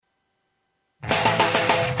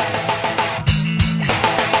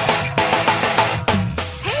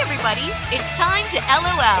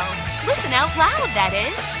LOL. Listen out loud, that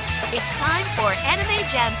is. It's time for Anime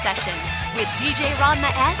Jam Session with DJ Ranma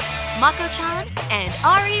S, Mako-chan, and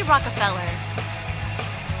Ari Rockefeller.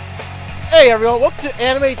 Hey everyone, welcome to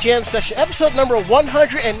Anime Jam Session, episode number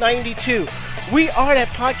 192. We are that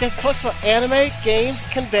podcast that talks about anime, games,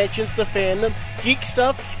 conventions, the fandom, geek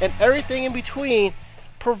stuff, and everything in between,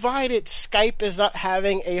 provided Skype is not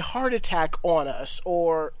having a heart attack on us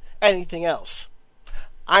or anything else.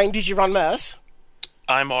 I'm DJ Ron Mess.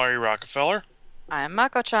 I'm Ari Rockefeller. I'm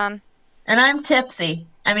Mako-chan. And I'm tipsy.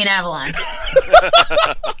 I mean Avalon.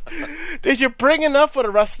 Did you bring enough for the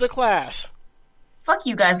rest of the class? Fuck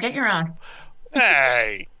you guys, get your own.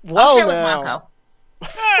 Hey! Well, I'll share with now. Mako.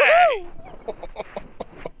 Hey!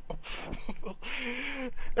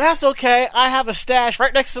 That's okay. I have a stash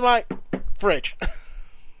right next to my fridge.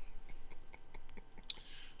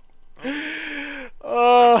 Back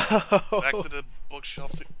to the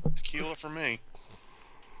bookshelf tequila for me.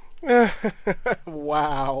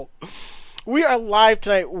 Wow. We are live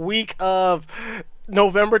tonight, week of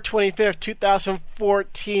November 25th,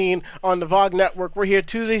 2014 on the VOG Network. We're here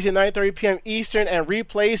Tuesdays at 9:30 p.m. Eastern and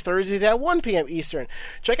replays Thursdays at 1 p.m. Eastern.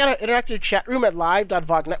 Check out our interactive chat room at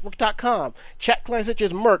live.vognetwork.com. Chat clients such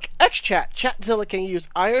as Merc, XChat, Chatzilla can use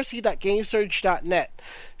irc.gamesurge.net.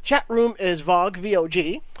 Chat room is VOG,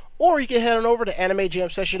 V-O-G, or you can head on over to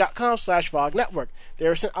animejamsession.com/VOG Network.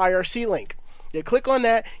 There's an IRC link. You click on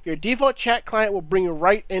that, your default chat client will bring you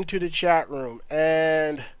right into the chat room.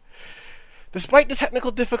 And despite the technical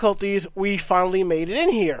difficulties, we finally made it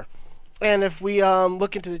in here. And if we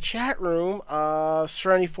look into the chat room,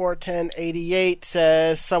 Serenity41088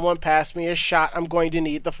 says, someone pass me a shot, I'm going to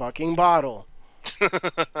need the fucking bottle.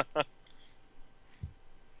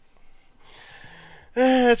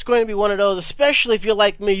 It's going to be one of those, especially if you're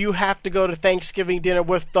like me, you have to go to Thanksgiving dinner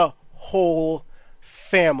with the whole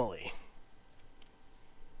family.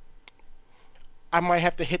 I might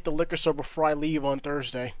have to hit the liquor store before I leave on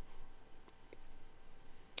Thursday.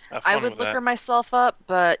 I would liquor myself up,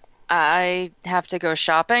 but I have to go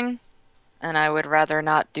shopping, and I would rather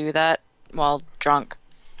not do that while drunk.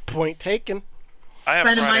 Point taken. I have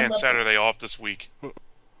Friend of Friday mine and Saturday off this week.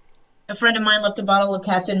 A friend of mine left a bottle of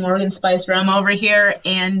Captain Morgan Spice rum over here,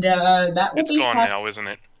 and that will It's be gone now, isn't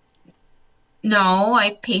it? No,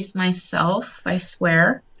 I paced myself, I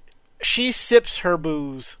swear. She sips her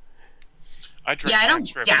booze. I drink Yeah, I don't mine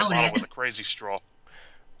straight from the down bottle it. with a crazy straw.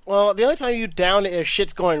 Well, the only time you down it is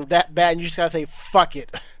shit's going that bad, and you just gotta say, fuck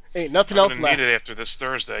it. Ain't nothing I'm else gonna left. need it after this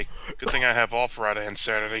Thursday. Good thing I have off Friday and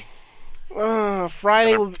Saturday.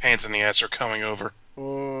 Friday Other will... pants in the ass are coming over.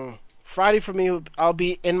 Friday for me, I'll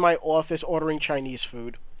be in my office ordering Chinese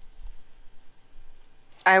food.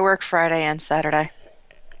 I work Friday and Saturday.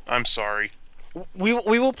 I'm sorry. We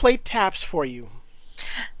will play taps for you.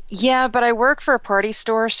 Yeah, but I work for a party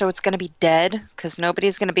store, so it's going to be dead, because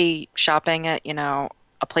nobody's going to be shopping at, a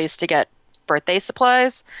place to get birthday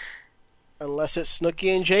supplies. Unless it's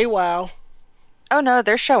Snooki and JWoww. Oh no,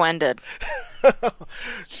 their show ended.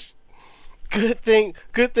 Good thing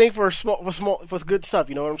for good stuff,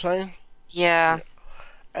 you know what I'm saying? Yeah.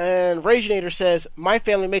 And Raginator says, my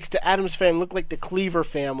family makes the Addams family look like the Cleaver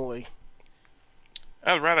family.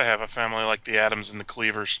 I'd rather have a family like the Addams and the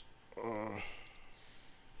Cleavers.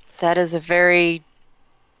 That is a very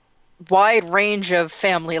wide range of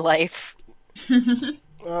family life.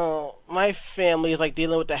 Oh, my family is like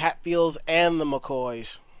dealing with the Hatfields and the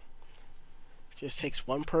McCoys. It just takes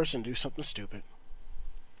one person to do something stupid.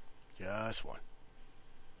 Just one.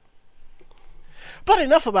 But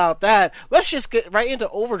enough about that. Let's just get right into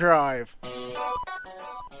Overdrive.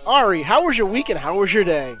 Ari, how was your weekend? How was your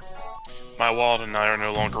day? My wallet and I are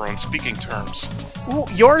no longer on speaking terms. Ooh,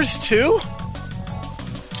 yours too?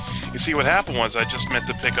 You see, what happened was I just meant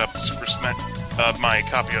to pick up my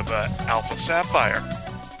copy of Alpha Sapphire.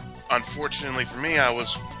 Unfortunately for me, I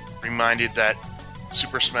was reminded that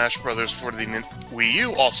Super Smash Bros. For the Wii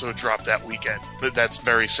U also dropped that weekend. That's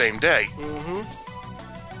very same day. Mm-hmm.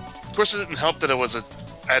 Of course, it didn't help that I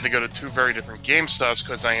had to go to two very different GameStops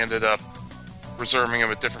because I ended up reserving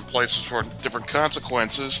them at different places for different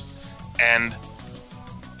consequences. And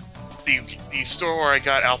the store where I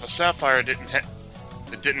got Alpha Sapphire didn't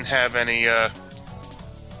have any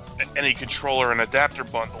controller and adapter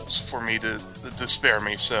bundles for me to spare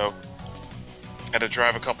me, so I had to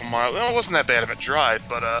drive a couple miles. Well, it wasn't that bad of a drive,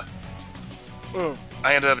 but I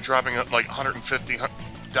ended up dropping like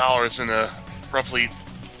 $150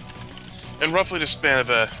 in roughly the span of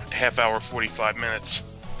a half hour, 45 minutes.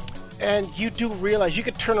 And you do realize you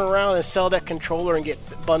could turn around and sell that controller and get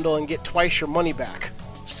bundle and get twice your money back.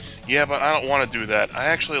 Yeah, but I don't want to do that. I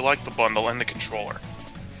actually like the bundle and the controller.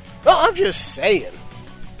 Well, I'm just saying.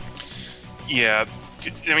 Yeah,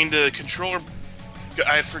 I mean, the controller...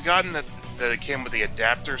 I had forgotten that it came with the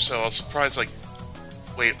adapter, so I was surprised, like...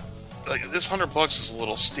 Wait, like, this $100 is a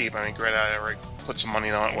little steep. I mean, granted, I already put some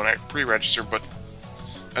money on it when I pre-registered, but...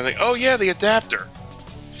 I think, oh yeah, the adapter!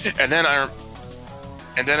 And then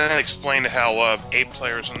I explained how 8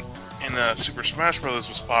 players in Super Smash Bros.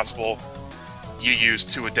 Was possible. You use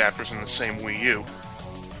 2 adapters in the same Wii U.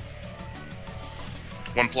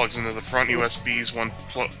 One plugs into the front USBs, one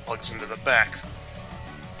plugs into the back.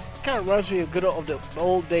 Kind of reminds me of the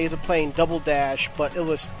old days of playing Double Dash, but it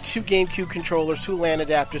was 2 GameCube controllers, 2 LAN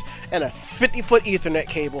adapters, and a 50-foot Ethernet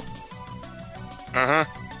cable. Uh-huh.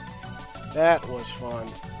 That was fun.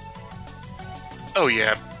 Oh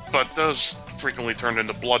yeah, but those frequently turned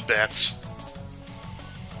into bloodbaths.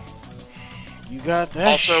 You got that.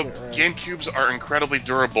 Also, shit right. GameCubes are incredibly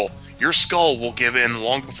durable. Your skull will give in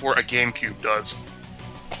long before a GameCube does.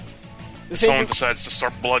 If someone decides to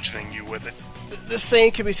start bludgeoning you with it. The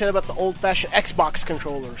same can be said about the old-fashioned Xbox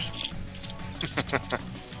controllers.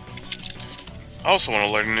 I also want to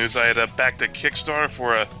learn the news. I had backed a Kickstarter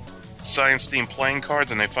for Science Team playing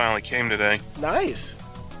cards, and they finally came today. Nice.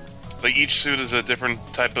 Like, each suit is a different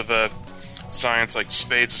type of science, like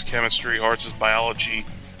spades is chemistry, hearts is biology,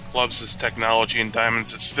 clubs is technology, and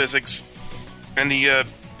diamonds is physics. And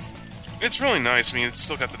it's really nice. I mean, it's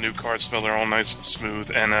still got the new cards, smell they're all nice and smooth,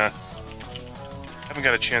 and haven't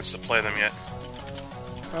got a chance to play them yet.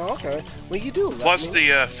 Oh, okay. Well, you do. Plus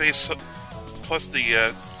the face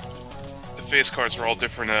cards are all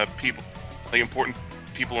different people, like important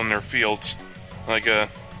people in their fields. Like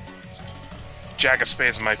Jack of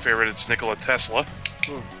Spades is my favorite. It's Nikola Tesla.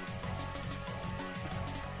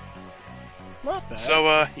 Not bad.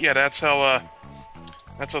 So yeah, that's how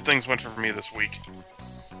things went for me this week.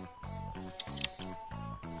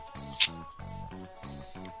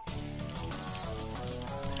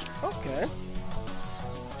 Okay.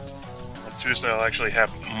 On Tuesday, I'll actually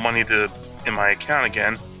have money in my account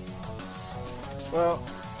again. Well,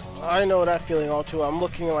 I know that feeling all too well. I'm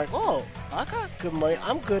looking like, oh, I got good money.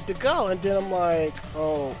 I'm good to go. And then I'm like,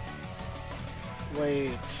 oh,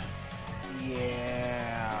 wait.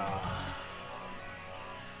 Yeah.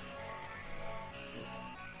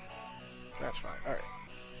 That's fine. All right.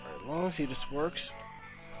 As long as this works.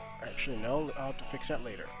 Actually, no. I'll have to fix that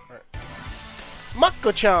later. All right.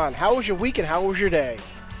 Mako-chan, how was your week and how was your day?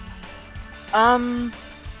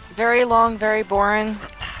 Very long, very boring.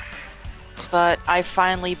 But I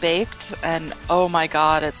finally baked, and oh my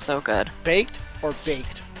god, it's so good. Baked or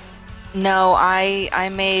baked? No, I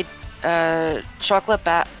made chocolate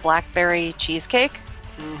blackberry cheesecake.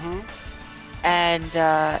 Mm-hmm. And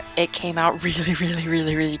it came out really, really,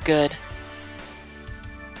 really, really good.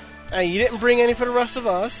 And you didn't bring any for the rest of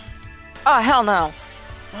us? Oh, hell no.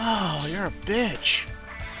 Oh, you're a bitch.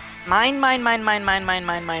 Mine.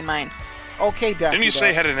 Okay, Daffy. Didn't you say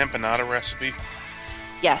you had an empanada recipe?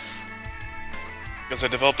 Yes. Because I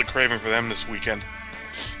developed a craving for them this weekend.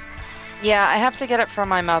 Yeah, I have to get it from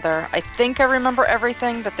my mother. I think I remember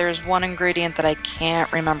everything, but there's one ingredient that I can't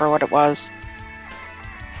remember what it was.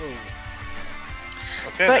 Okay,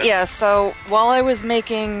 But then. yeah, so while I was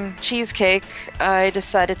making cheesecake, I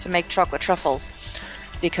decided to make chocolate truffles.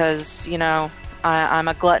 Because, you know, I'm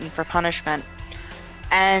a glutton for punishment.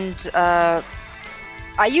 And I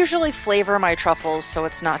usually flavor my truffles so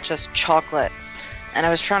it's not just chocolate. And I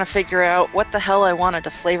was trying to figure out what the hell I wanted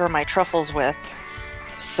to flavor my truffles with.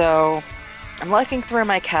 So I'm looking through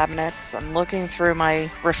my cabinets, I'm looking through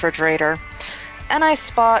my refrigerator, and I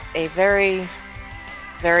spot a very,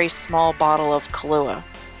 very small bottle of Kahlua.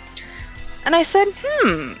 And I said,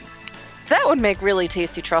 that would make really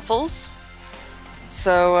tasty truffles.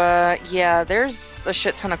 So, yeah, there's a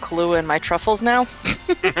shit ton of Kahlua in my truffles now.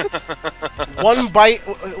 One bite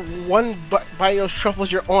of those truffles,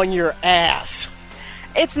 you're on your ass.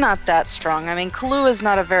 It's not that strong. I mean, Kahlua is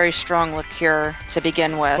not a very strong liqueur to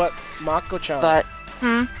begin with. But, Mako-chan, But,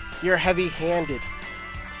 you're heavy-handed.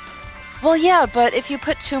 Well, yeah, but if you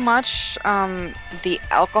put too much, the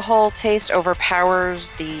alcohol taste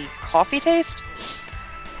overpowers the coffee taste.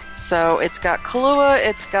 So it's got Kahlua,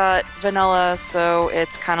 it's got vanilla, so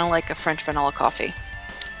it's kind of like a French vanilla coffee.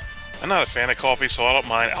 I'm not a fan of coffee, so I don't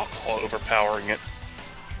mind alcohol overpowering it.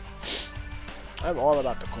 I'm all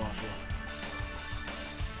about the coffee.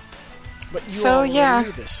 But you So, already yeah.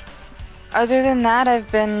 knew this. Other than that, I've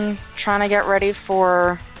been trying to get ready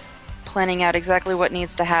for planning out exactly what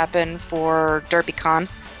needs to happen for DerbyCon.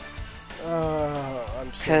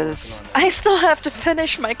 I'm still Because working on I still have to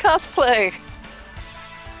finish my cosplay.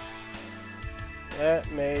 it.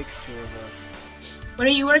 That makes two of us. What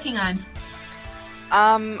are you working on?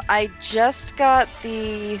 I just got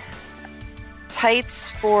the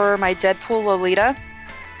tights for my Deadpool Lolita.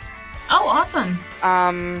 Oh, awesome.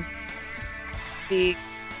 The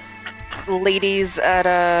ladies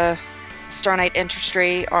at Star Night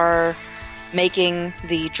Industry are making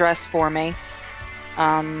the dress for me.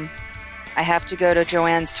 I have to go to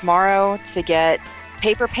Joann's tomorrow to get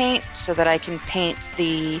paper paint so that I can paint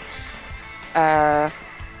the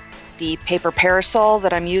paper parasol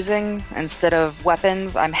that I'm using. Instead of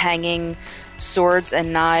weapons, I'm hanging swords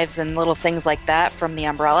and knives and little things like that from the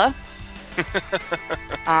umbrella.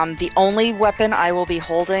 The only weapon I will be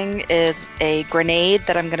holding is a grenade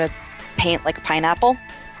that I'm going to paint like a pineapple.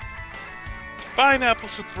 Pineapple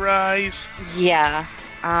surprise! Yeah.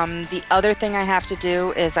 The other thing I have to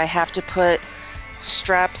do is I have to put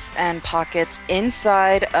straps and pockets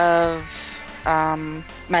inside of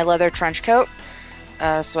my leather trench coat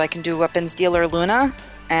so I can do Weapons Dealer Luna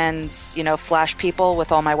and, flash people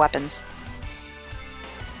with all my weapons.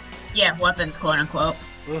 Yeah, weapons, quote unquote.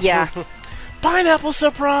 Yeah. Pineapple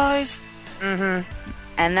surprise! Mm-hmm.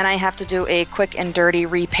 And then I have to do a quick and dirty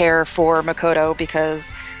repair for Makoto because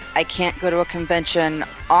I can't go to a convention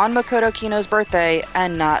on Makoto Kino's birthday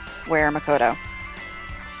and not wear Makoto.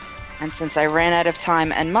 And since I ran out of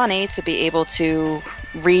time and money to be able to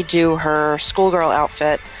redo her schoolgirl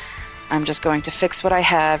outfit, I'm just going to fix what I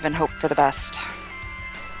have and hope for the best.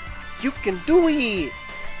 You can do it!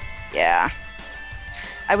 Yeah.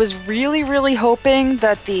 I was really, really hoping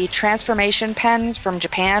that the transformation pens from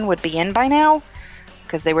Japan would be in by now,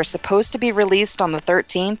 because they were supposed to be released on the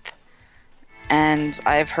 13th, and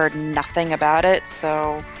I've heard nothing about it,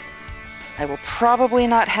 so I will probably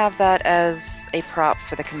not have that as a prop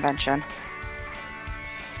for the convention.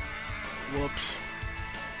 Whoops.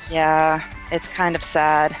 Yeah, it's kind of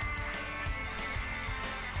sad.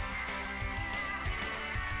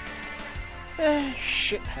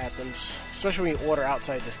 Shit happens. Especially when you order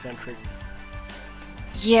outside this country.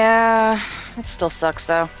 Yeah, it still sucks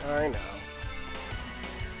though. I know.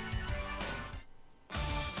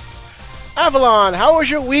 Avalon, how was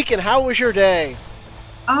your week and how was your day?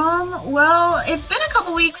 Well, it's been a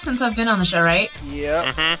couple weeks since I've been on the show, right?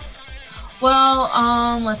 Yep. Mm-hmm.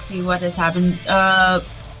 Well, let's see what has happened.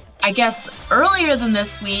 I guess earlier than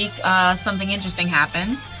this week, something interesting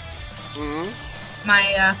happened. Mm-hmm.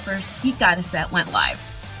 My first Geek Goddess set went live.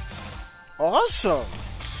 Awesome.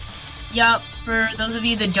 Yup, for those of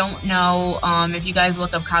you that don't know, if you guys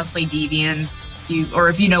look up Cosplay Deviants, or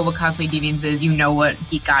if you know what Cosplay Deviants is, you know what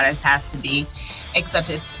Geek Goddess has to be. Except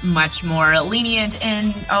it's much more lenient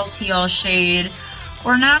in LTL shade.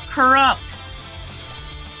 We're not corrupt.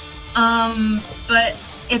 But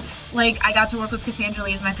it's like, I got to work with Cassandra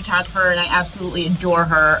Lee as my photographer, and I absolutely adore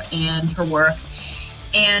her and her work.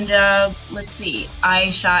 And, let's see,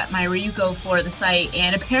 I shot my Ryuko for the site,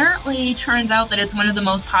 and apparently turns out that it's one of the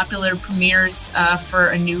most popular premieres, for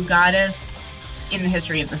a new goddess in the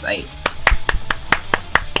history of the site.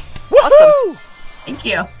 Awesome! Thank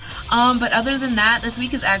you. But other than that, this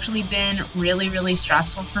week has actually been really, really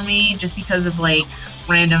stressful for me, just because of,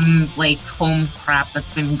 random, home crap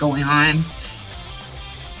that's been going on.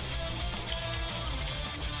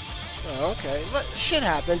 Oh, okay. But shit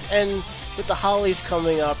happens, and with the holidays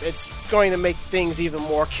coming up, it's going to make things even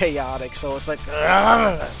more chaotic, so it's like,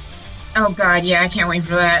 ugh. Oh god, yeah, I can't wait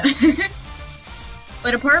for that.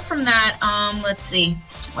 But apart from that, let's see,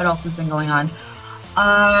 what else has been going on?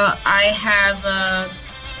 I've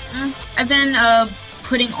been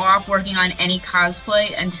putting off working on any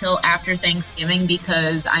cosplay until after Thanksgiving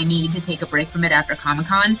because I need to take a break from it after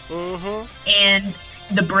Comic-Con. Mm-hmm. And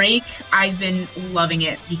the break, I've been loving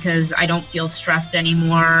it because I don't feel stressed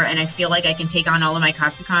anymore, and I feel like I can take on all of my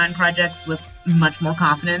Katsucon projects with much more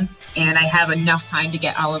confidence, and I have enough time to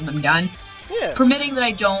get all of them done. Yeah. Permitting that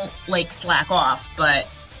I don't, slack off, but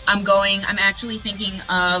I'm actually thinking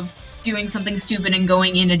of doing something stupid and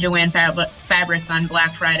going into Joann Fabrics on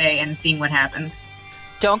Black Friday and seeing what happens.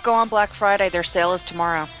 Don't go on Black Friday, their sale is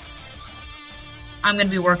tomorrow. I'm going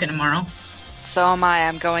to be working tomorrow. So am I,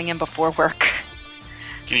 I'm going in before work.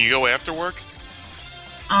 Can you go after work?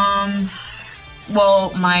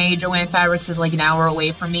 Well, my Joann Fabrics is an hour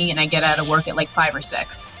away from me, and I get out of work at 5 or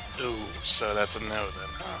 6. Ooh, so that's a no then,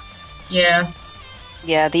 huh? Yeah.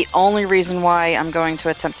 Yeah, the only reason why I'm going to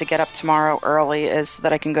attempt to get up tomorrow early is so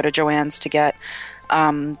that I can go to Joann's to get,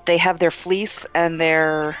 they have their fleece and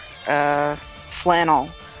their flannel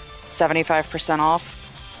 75% off.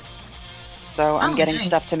 So I'm getting nice.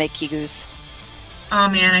 stuff to make Kigu's. Oh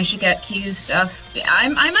man, I should get Q stuff. I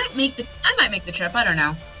might make the trip. I don't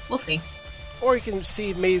know. We'll see. Or you can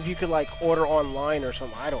see maybe if you could order online or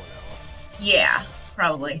something. I don't know. Yeah,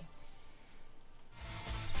 probably.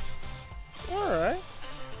 All right.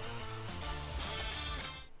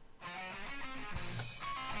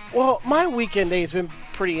 Well, my weekend day has been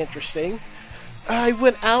pretty interesting. I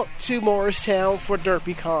went out to Morristown for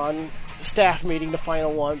DerpyCon staff meeting, the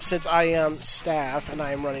final one, since I am staff and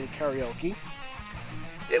I am running karaoke.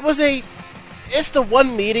 It's the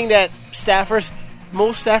one meeting that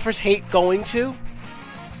most staffers hate going to.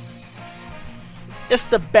 It's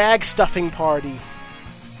the bag stuffing party.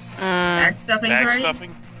 Bag stuffing Bag party?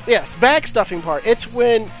 stuffing? Yes, bag stuffing part. It's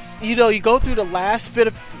when, you go through the last bit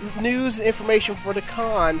of news and information for the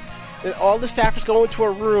con, and all the staffers go into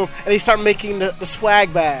a room, and they start making the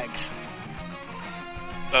swag bags.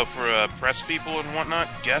 Oh, for press people and whatnot?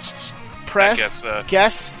 Guests? Press, I guess,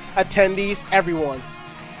 guests, attendees, everyone.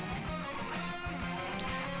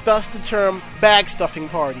 Thus the term bag stuffing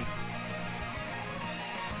party.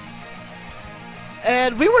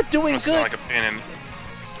 And we were doing must good. sound like a pain in...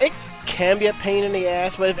 It can be a pain in the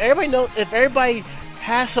ass, but if everybody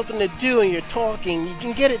has something to do and you're talking, you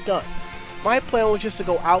can get it done. My plan was just to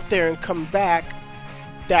go out there and come back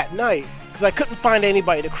that night, because I couldn't find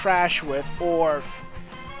anybody to crash with or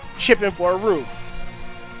chip in for a room.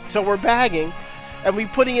 So we're bagging, and we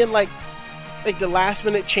putting in like the last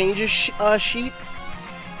minute changes sheet.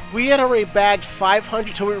 We had already bagged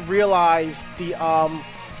 500 till we realized the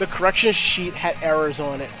correction sheet had errors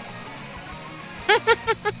on it.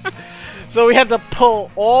 So we had to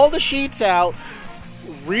pull all the sheets out,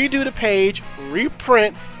 redo the page,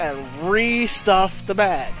 reprint, and restuff the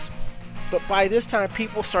bags. But by this time,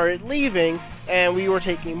 people started leaving, and we were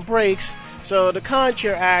taking breaks. So the con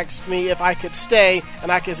chair asked me if I could stay,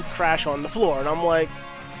 and I could crash on the floor. And I'm like,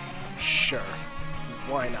 sure,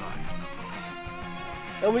 why not?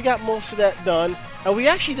 And we got most of that done. And we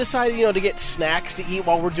actually decided, to get snacks to eat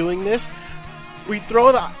while we're doing this. We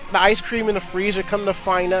throw the ice cream in the freezer, come to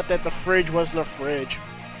find out that the fridge wasn't a fridge.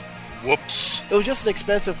 Whoops. It was just an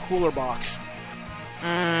expensive cooler box.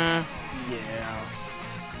 Yeah.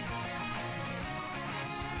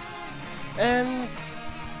 And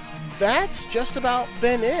that's just about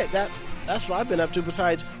been it. That's what I've been up to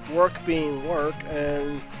besides work being work.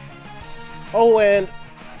 And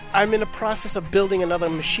I'm in the process of building another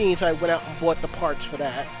machine, so I went out and bought the parts for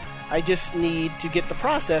that. I just need to get the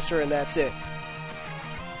processor, and that's it.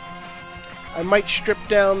 I might strip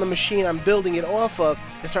down the machine I'm building it off of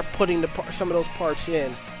and start putting some of those parts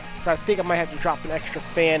in. So I think I might have to drop an extra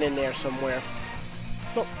fan in there somewhere.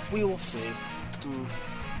 But we will see.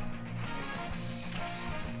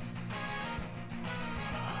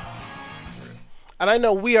 And I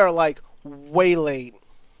know we are way late.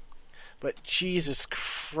 But Jesus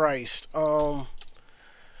Christ. We're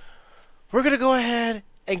going to go ahead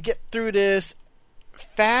and get through this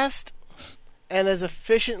fast and as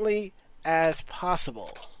efficiently as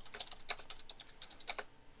possible.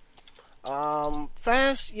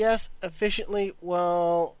 Fast, yes. Efficiently,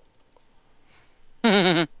 well...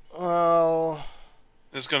 well...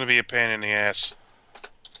 This is going to be a pain in the ass.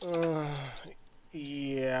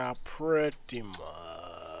 Yeah, pretty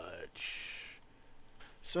much.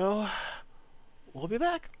 So, we'll be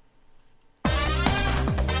back.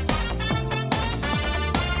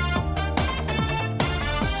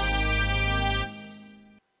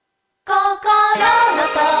 心の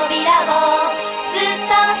扉をずっ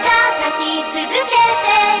と叩き続け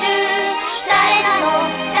てる誰なの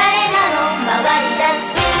回り出す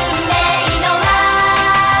運命の輪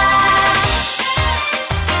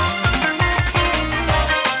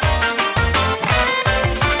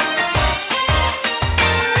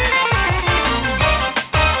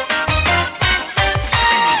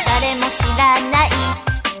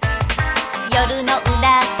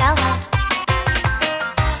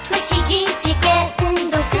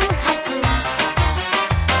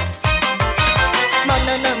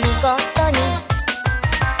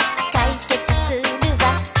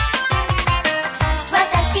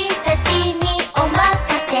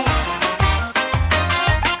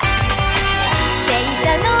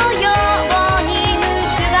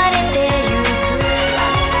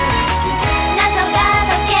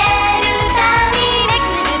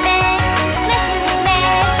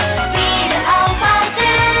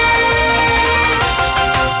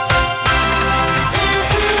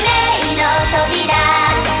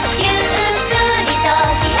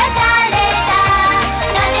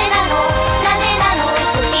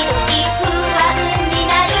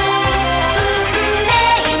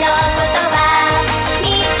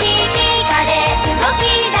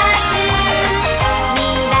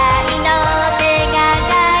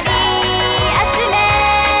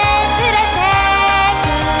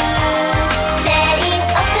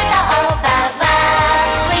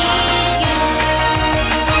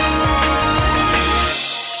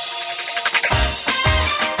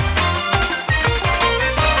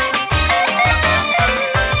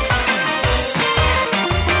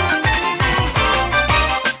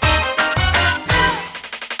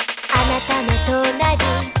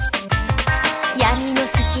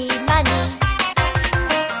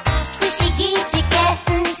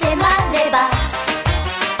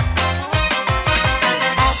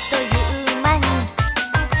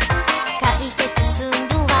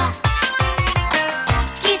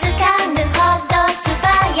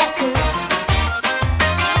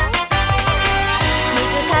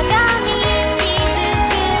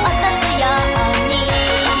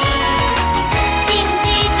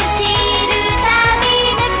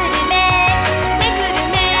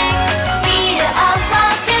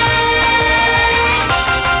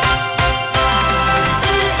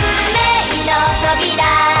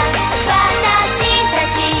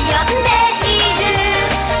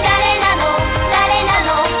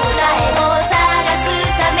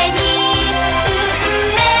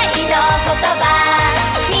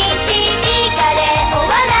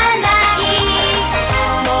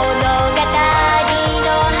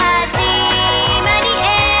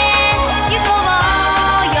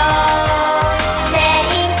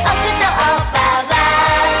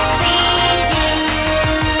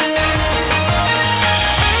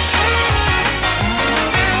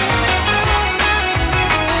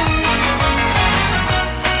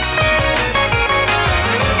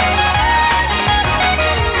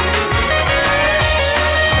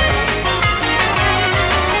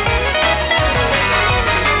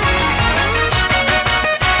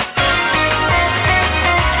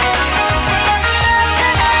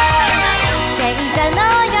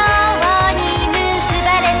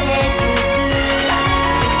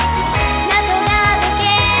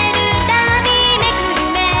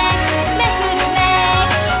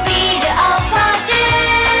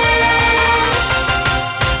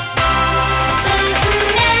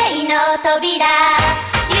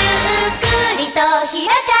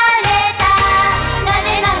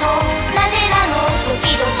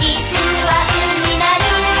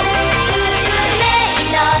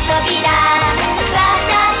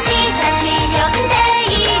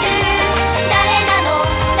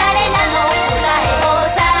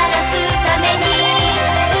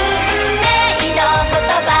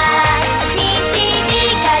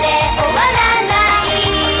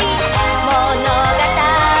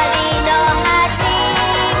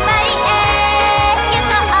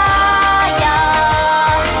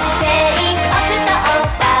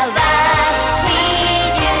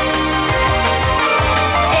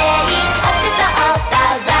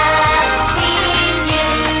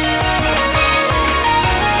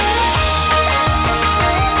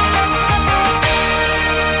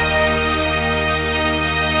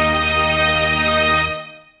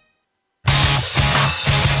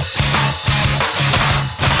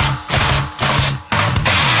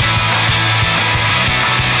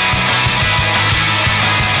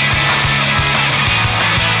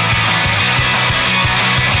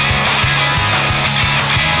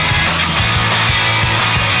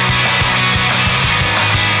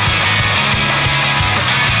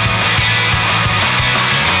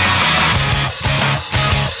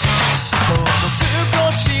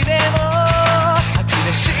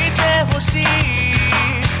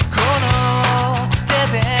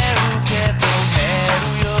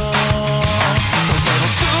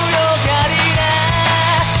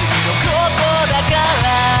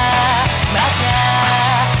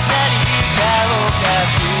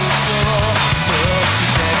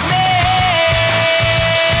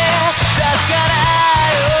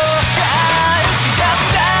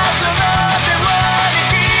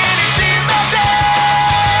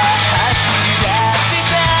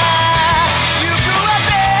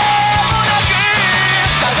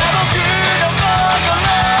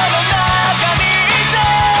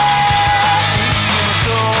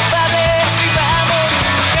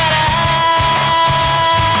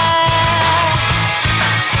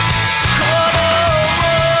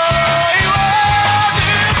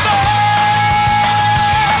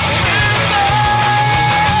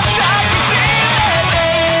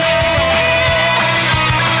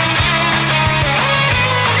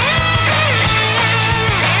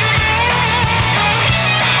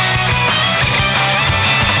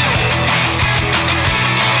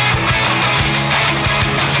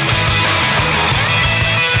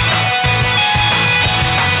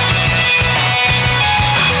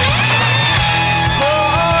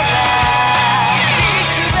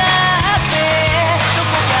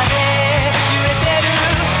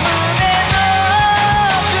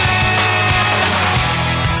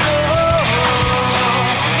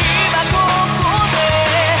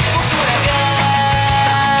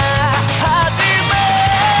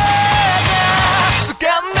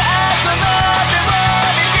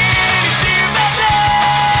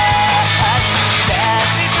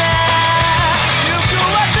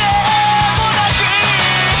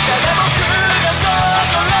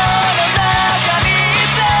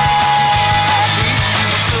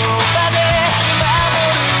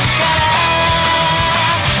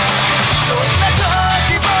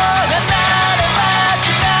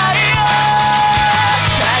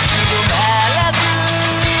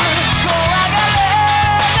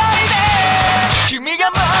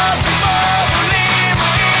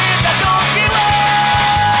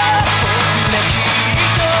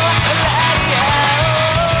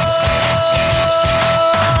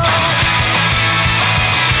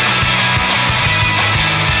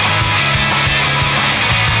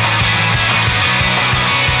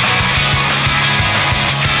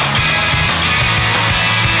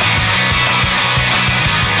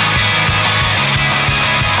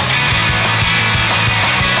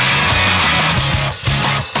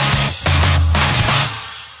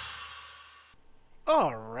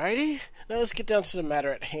let's get down to the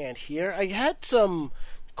matter at hand here. I had some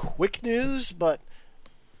quick news, but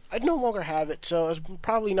I no longer have it, so it's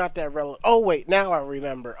probably not that relevant. Oh wait, now I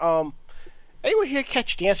remember. Anyone here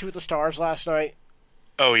catch Dancing with the Stars last night?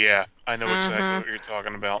 Oh yeah, I know exactly what you're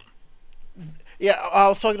talking about. Yeah, I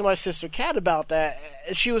was talking to my sister Kat about that.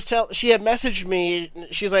 She had messaged me.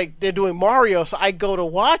 She's like, they're doing Mario, so I go to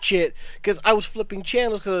watch it because I was flipping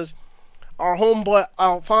channels because our homeboy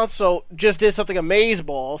Alfonso just did something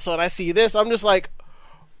amazeball. So when I see this, I'm just like,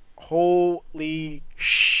 holy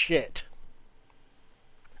shit!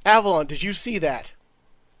 Avalon, did you see that?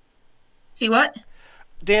 See what?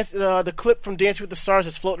 The clip from Dancing with the Stars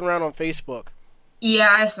is floating around on Facebook. Yeah,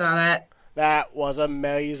 I saw that. That was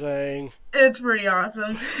amazing. It's pretty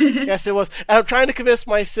awesome. Yes, it was. And I'm trying to convince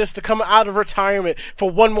my sis to come out of retirement for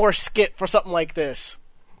one more skit for something like this.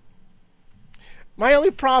 My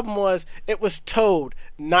only problem was it was Toad,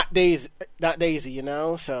 not Daisy, you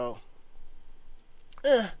know? So,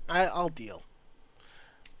 I'll deal.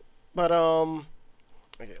 But,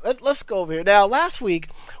 okay, let's go over here. Now, last week,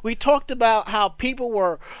 we talked about how people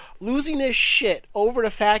were losing their shit over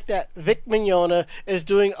the fact that Vic Mignogna is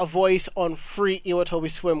doing a voice on Free Iwatobi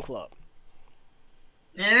Swim Club.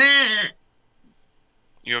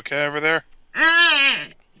 You okay over there?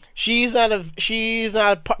 She's not a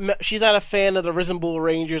fan of the Risen Bull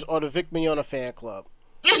Rangers or the Vic Mignogna fan club.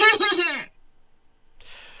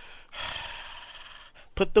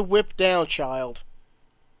 Put the whip down, child.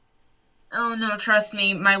 Oh no, trust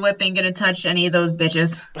me, my whip ain't gonna touch any of those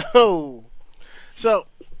bitches. Oh. So,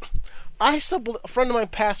 a friend of mine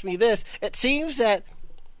passed me this. It seems that,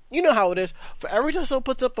 you know how it is, for every time someone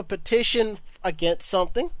puts up a petition against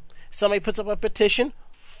something, somebody puts up a petition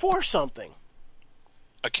for something.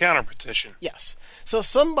 A counter petition. Yes. So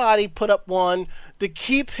somebody put up one to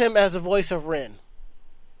keep him as a voice of Rin.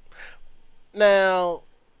 Now,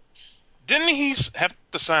 Didn't he have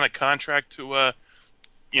to sign a contract to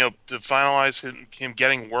finalize him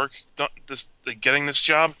getting work, getting this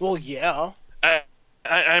job? well, yeah. I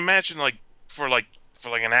imagine for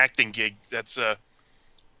an acting gig, it's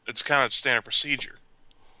kind of standard procedure,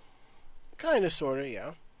 Kind of, sort of,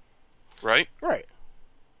 yeah. right? Right.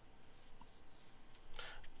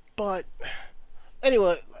 But,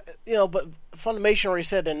 anyway, but Funimation already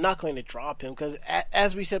said they're not going to drop him because,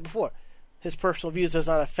 as we said before, his personal views does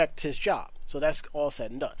not affect his job. So that's all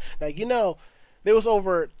said and done. Now, there was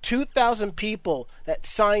over 2,000 people that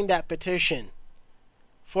signed that petition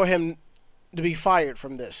for him to be fired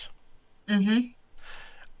from this. Mm-hmm.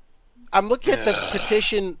 I'm looking at the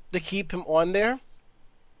petition to keep him on there.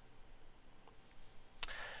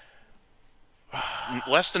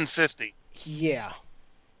 Less than 50. Yeah.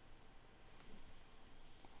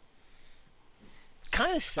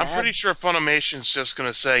 Kind of sad. I'm pretty sure Funimation's just going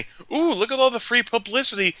to say, "Ooh, look at all the free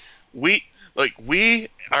publicity we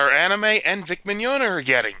our anime and Vic Mignogna are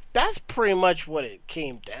getting." That's pretty much what it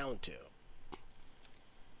came down to.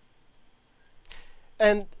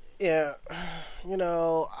 And, yeah,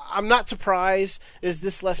 I'm not surprised is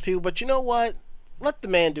this less people, but you know what? Let the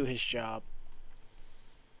man do his job.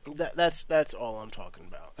 That's all I'm talking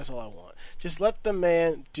about. That's all I want. Just let the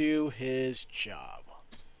man do his job.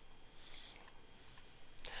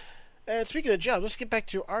 And speaking of jobs, let's get back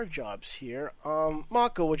to our jobs here.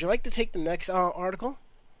 Mako, would you like to take the next article?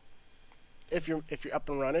 If you're up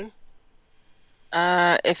and running.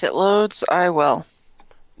 If it loads, I will.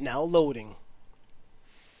 Now loading.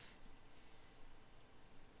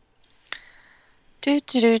 Do.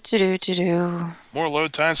 More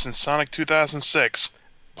load times than Sonic 2006.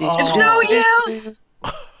 It's no use!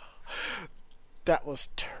 That was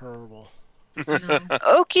terrible.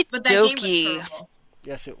 Okie But that game was dokie. terrible.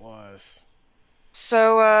 Yes, it was.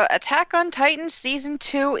 So, Attack on Titan Season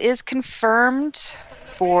 2 is confirmed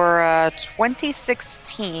for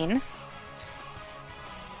 2016.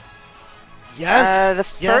 Yes. The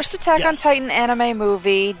first Attack on Titan anime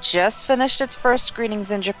movie just finished its first screenings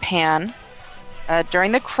in Japan.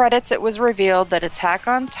 During the credits, it was revealed that Attack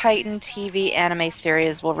on Titan TV anime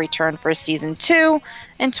series will return for Season 2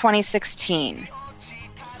 in 2016.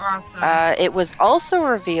 Awesome. It was also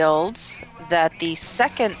revealed that the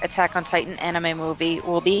second Attack on Titan anime movie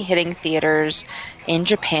will be hitting theaters in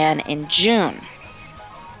Japan in June.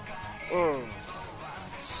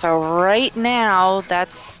 So right now,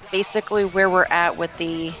 that's basically where we're at with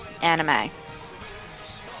the anime.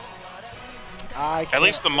 At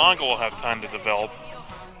least the manga will have time to develop.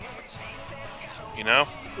 You know?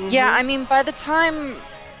 Yeah, I mean, by the time...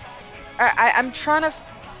 I'm trying to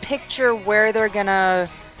picture where they're gonna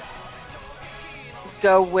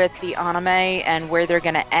go with the anime and where they're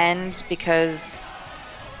gonna end, because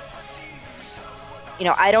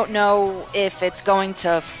I don't know if it's going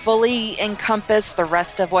to fully encompass the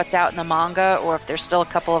rest of what's out in the manga, or if there's still a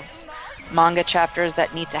couple of manga chapters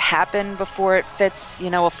that need to happen before it fits,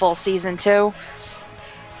 a full season 2,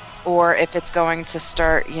 or if it's going to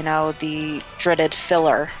start, the dreaded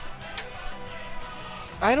filler.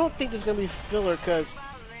 I don't think there's going to be filler because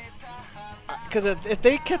if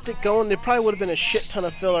they kept it going, there probably would have been a shit ton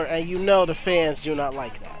of filler, and the fans do not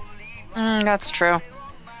like that. That's true.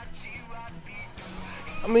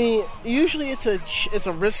 I mean, usually it's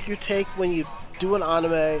a risk you take when you do an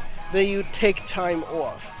anime, then you take time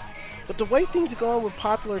off. But the way things are going with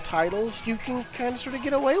popular titles, you can kind of sort of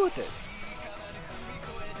get away with it.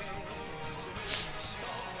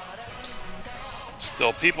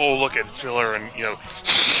 Still, people look at filler and,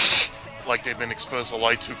 like they've been exposed to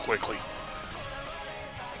light too quickly.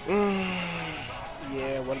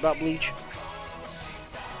 Yeah, what about Bleach?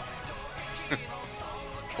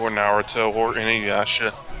 Or Naruto, or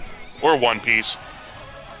Inuyasha, or One Piece.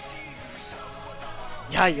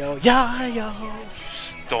 Yayo.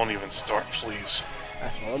 Don't even start, please.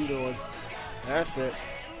 That's what I'm doing. That's it.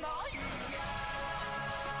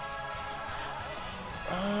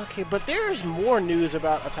 Okay, but there's more news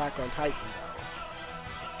about Attack on Titan.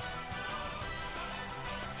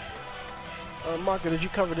 Maka, did you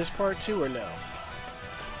cover this part too, or no?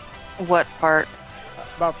 What part?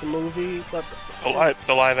 About the movie?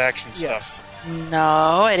 The live action stuff.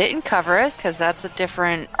 No, I didn't cover it, because that's a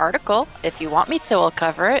different article. If you want me to, I'll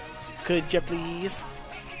cover it. Could you please?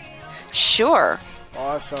 Sure.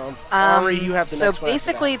 Awesome. Ari, you have the next one. So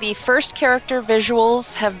basically, the first character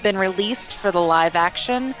visuals have been released for the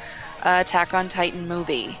live-action Attack on Titan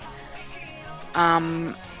movie.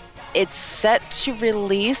 It's set to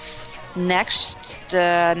release next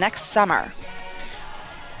summer.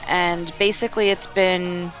 And basically, it's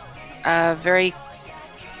been very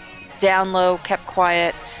down low, kept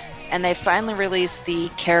quiet, and they finally released the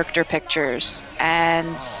character pictures.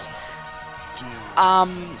 And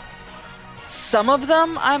some of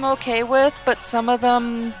them I'm okay with, but some of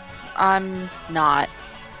them I'm not.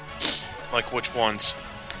 Like which ones?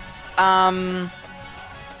 Armin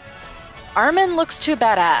looks too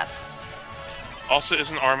badass. Also,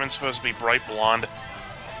 isn't Armin supposed to be bright blonde?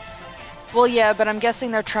 Well, yeah, but I'm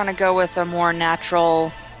guessing they're trying to go with a more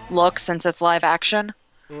natural look since it's live action.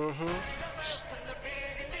 Mm-hmm.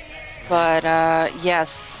 But, yes,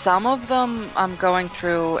 some of them I'm going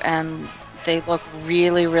through and they look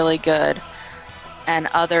really, really good. And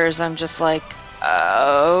others I'm just like,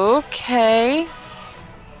 okay.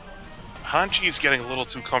 Hanji's getting a little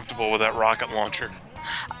too comfortable with that rocket launcher.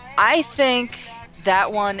 I think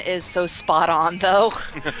that one is so spot on, though.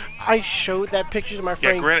 I showed that picture to my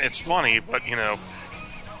friend. Yeah, granted, it's funny, but,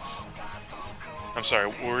 I'm sorry,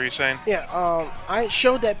 what were you saying? Yeah, I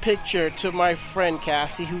showed that picture to my friend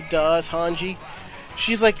Cassie, who does Hanji.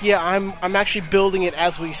 She's like, yeah, I'm actually building it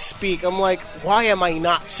as we speak. I'm like, why am I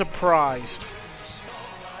not surprised?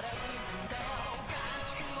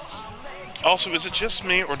 Also, is it just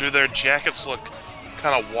me, or do their jackets look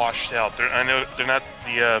kind of washed out? I know they're not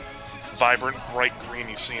the vibrant, bright green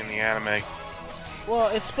you see in the anime. Well,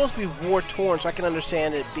 it's supposed to be war-torn, so I can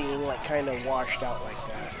understand it being like kind of washed out like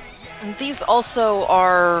that. And these also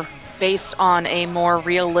are based on a more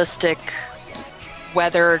realistic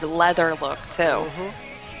weathered leather look, too. Mm-hmm.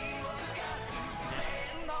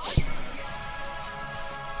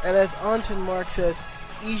 And as Anton Mark says,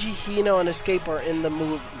 Iji, Hino, and Escape are in the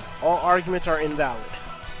movie. All arguments are invalid.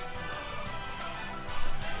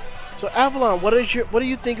 So Avalon, what do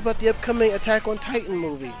you think about the upcoming Attack on Titan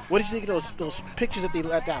movie? What did you think of those pictures that they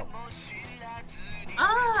let out?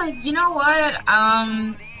 You know what?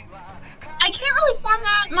 I can't really form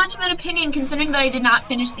that much of an opinion considering that I did not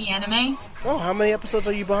finish the anime. Oh, how many episodes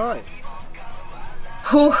are you behind?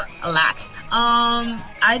 Whew, a lot.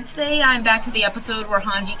 I'd say I'm back to the episode where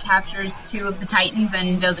Hanji captures 2 of the Titans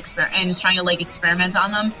and is trying to experiment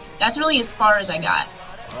on them. That's really as far as I got.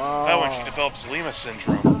 Oh, and she develops Lima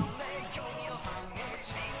syndrome.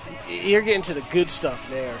 You're getting to the good stuff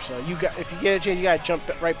there, so if you get a chance, you gotta jump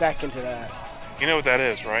right back into that. You know what that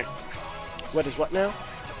is, right? What is what now?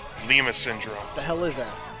 Lima syndrome. What the hell is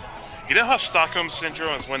that? You know how Stockholm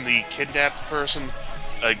syndrome is when the kidnapped person,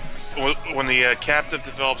 when the captive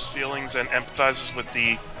develops feelings and empathizes with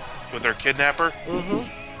their kidnapper? Mm-hmm.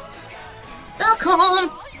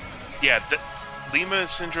 Stockholm! Yeah, Lima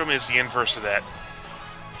syndrome is the inverse of that.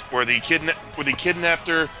 Where the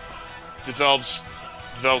kidnapper develops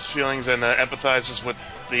feelings and empathizes with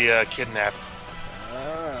the kidnapped.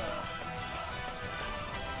 Ah.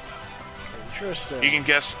 Interesting. You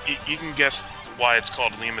can guess why it's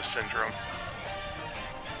called Lima syndrome.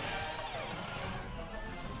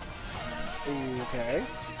 Okay.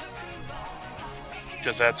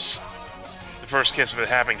 Because that's the first case of it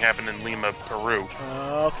happened in Lima, Peru.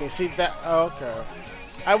 Okay, see that. Okay.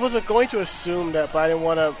 I wasn't going to assume that, but I didn't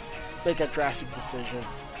want to make a drastic decision.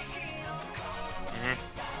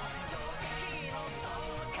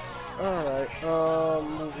 Alright,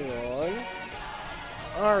 moving on.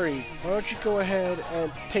 Ari, why don't you go ahead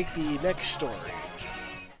and take the next story?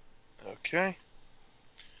 Okay.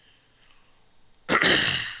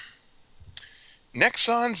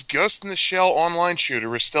 Nexon's Ghost in the Shell online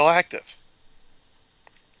shooter is still active.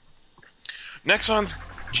 Nexon's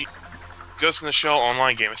Ghost in the Shell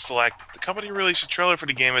online game is still active. The company released a trailer for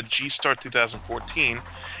the game at G-Star 2014,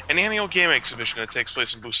 an annual game exhibition that takes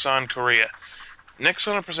place in Busan, Korea.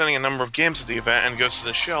 Nexon are presenting a number of games at the event, and Ghost in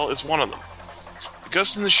the Shell is one of them. The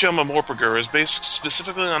Ghost in the Shell Mamorpagur is based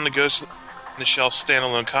specifically on the Ghost in the Shell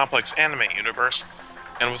standalone complex anime universe,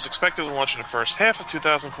 and was expected to launch in the first half of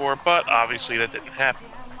 2004, but obviously that didn't happen.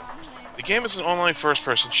 The game is an online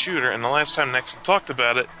first-person shooter, and the last time Nexon talked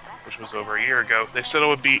about it, which was over a year ago, they said it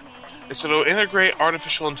would integrate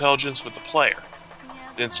artificial intelligence with the player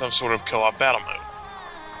in some sort of co-op battle mode.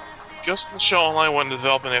 Ghost in the Shell Online went into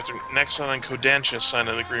development after Nexon and Kodansha signed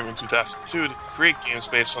an agreement in 2002 to create games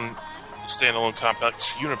based on the standalone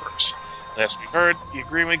complex universe. Last we heard, the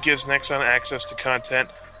agreement gives Nexon access to content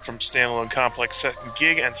from standalone complex Second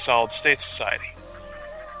Gig and Solid State Society.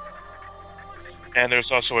 And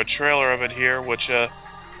there's also a trailer of it here, which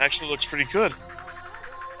actually looks pretty good.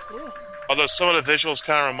 Yeah. Although some of the visuals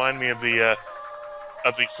kind of remind me of the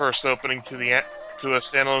first opening to a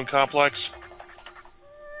standalone complex.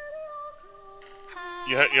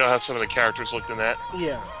 You know how some of the characters looked in that?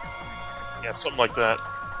 Yeah. Yeah, something like that.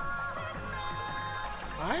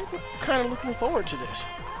 I'm kind of looking forward to this.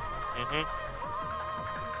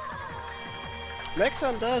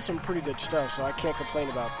 Nexon does some pretty good stuff, so I can't complain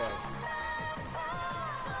about that.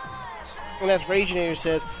 And as Raginator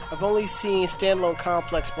says, I've only seen standalone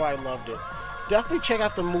complex, but I loved it. Definitely check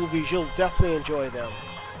out the movies. You'll definitely enjoy them.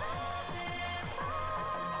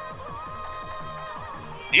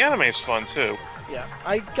 The anime is fun, too. Yeah,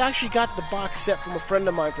 I actually got the box set from a friend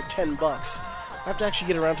of mine for $10. I have to actually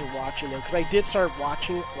get around to watching them, because I did start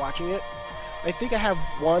watching it. I think I have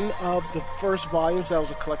one of the first volumes that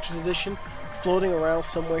was a collector's edition floating around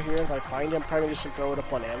somewhere here. If I find it, I'm probably just going to throw it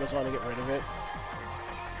up on Amazon and get rid of it.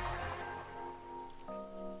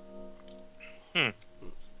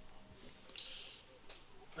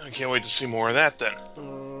 I can't wait to see more of that, then.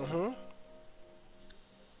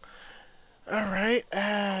 Alright,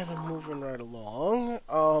 and I'm moving right along.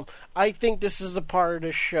 I think this is the part of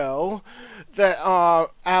the show that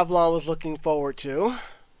Avalon was looking forward to.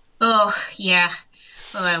 Oh, yeah.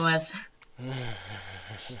 Oh, I was.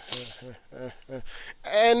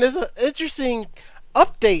 And there's an interesting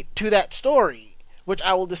update to that story, which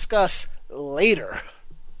I will discuss later.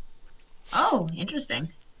 Oh, interesting.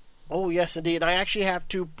 Oh, yes, indeed. And I actually have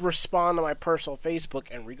to respond to my personal Facebook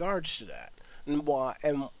in regards to that. And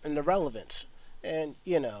the relevance, and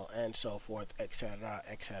and so forth, etc.,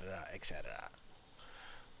 etc., etc.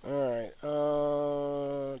 All right.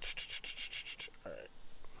 All right.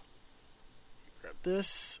 Grab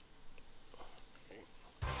this.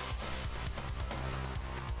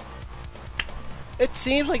 It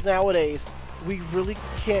seems like nowadays we really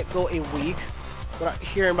can't go a week without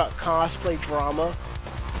hearing about cosplay drama.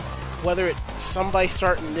 Whether it's somebody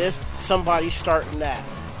starting this, somebody starting that.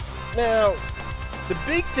 Now, the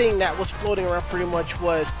big thing that was floating around pretty much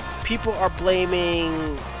was people are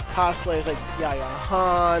blaming cosplayers like Yaya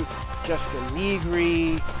Han, Jessica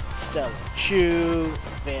Nigri, Stella Chu,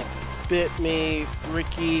 Van Bit Me,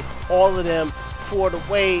 Ricky, all of them for the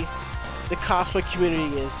way the cosplay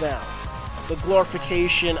community is now. The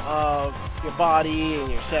glorification of your body and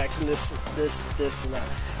your sex and this and that.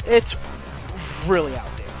 It's really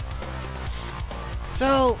out there.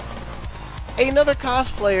 So, another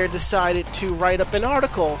cosplayer decided to write up an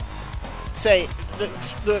article to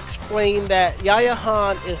explain that Yaya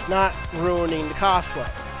Han is not ruining the cosplay.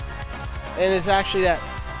 And it's actually that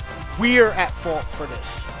we're at fault for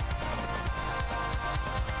this.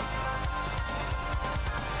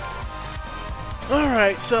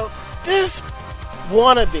 Alright, so this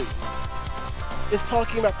wannabe is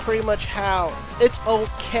talking about pretty much how it's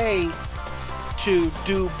okay to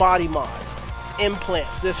do body mods,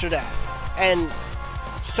 implants, this or that, and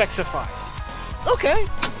sexify it. Okay,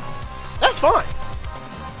 that's fine.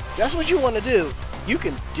 That's what you want to do. You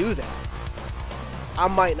can do that. I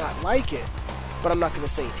might not like it, but I'm not going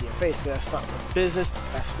to say it to your face because that's not my business.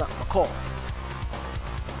 That's not my call.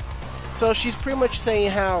 So she's pretty much saying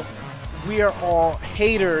how we are all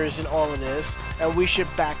haters in all of this, and we should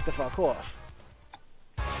back the fuck off.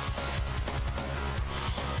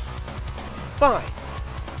 Fine.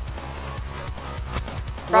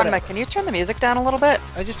 Ranma, Whatever. can you turn the music down a little bit?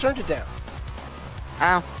 I just turned it down.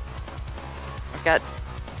 Oh. I've got...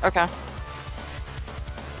 Okay.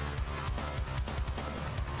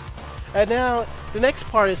 And now, the next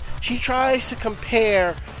part is she tries to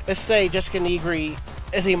compare, let's say, Jessica Nigri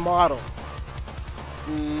as a model,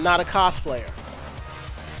 not a cosplayer.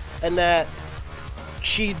 And that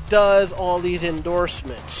she does all these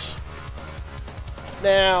endorsements.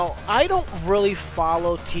 Now, I don't really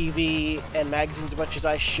follow TV and magazines as much as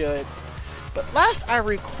I should, but last I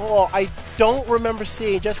recall, I don't remember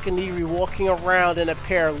seeing Jessica Nigri walking around in a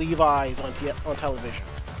pair of Levi's on television.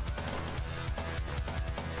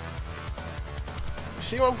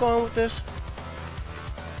 See where I'm going with this?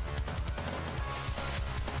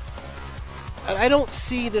 And I don't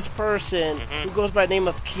see this person who goes by the name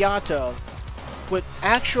of Kyoto with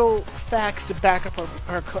actual facts to back up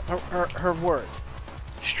her words.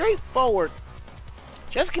 Straightforward.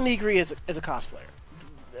 Jessica Nigri is a cosplayer.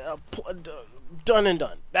 Done and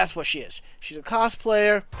done. That's what she is. She's a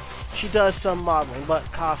cosplayer. She does some modeling, but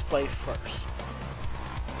cosplay first.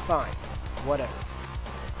 Fine. Whatever.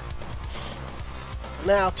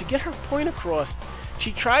 Now, to get her point across,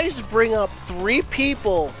 she tries to bring up 3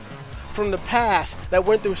 people from the past that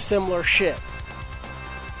went through similar shit.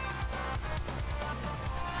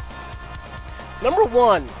 Number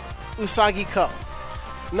 1, Usagi Ko.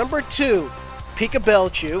 Number 2, Pika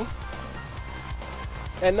Belchu.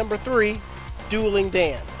 And number 3, Dueling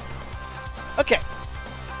Dan. Okay.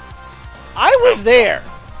 I was there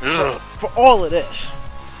for all of this.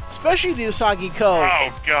 Especially the Usagi Ko.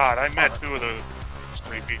 Oh, God, I met 2 of those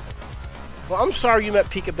 3 people. Well, I'm sorry you met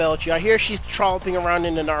Pika Belchi. I hear she's trolloping around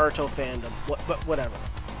in the Naruto fandom. But whatever.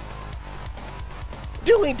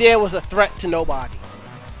 Dueling Dan was a threat to nobody.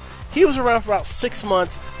 He was around for about 6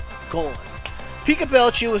 months, gone. Pika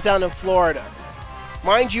Belchi was down in Florida.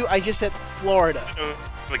 Mind you, I just said Florida.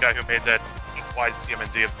 The guy who made that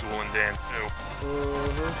YDMD of Dueling Dan, too.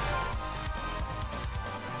 Mm-hmm.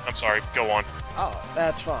 I'm sorry, go on. Oh,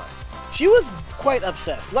 that's fine. She was quite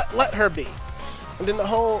obsessed. Let her be. And then the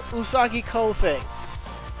whole Usagi Ko thing.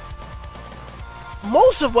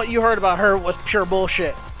 Most of what you heard about her was pure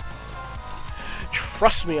bullshit.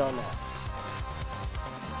 Trust me on that.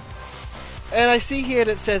 And I see here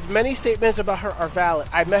that it says many statements about her are valid.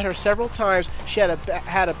 I met her several times. She had a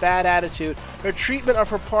bad attitude. Her treatment of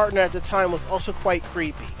her partner at the time was also quite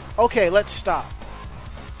creepy. Okay, let's stop.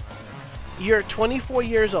 You're 24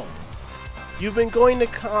 years old. You've been going to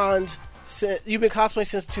cons. You've been cosplaying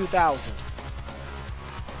since 2000.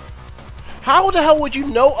 How the hell would you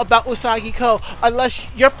know about Usagi Ko unless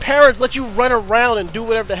your parents let you run around and do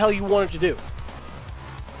whatever the hell you wanted to do?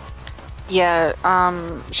 Yeah,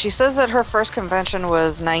 she says that her first convention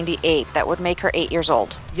was 98. That would make her 8 years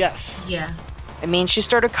old. Yes. Yeah. I mean, she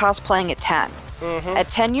started cosplaying at 10. Mm-hmm. At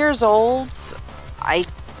 10 years old, I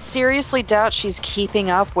seriously doubt she's keeping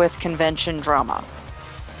up with convention drama.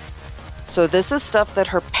 So this is stuff that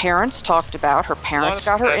her parents talked about. Her parents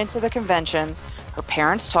got her into the conventions. Her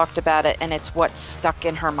parents talked about it, and it's what stuck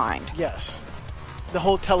in her mind. Yes. The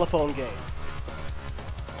whole telephone game.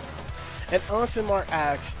 And Anton Mark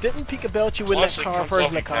asks, didn't Pika Belchi win that car first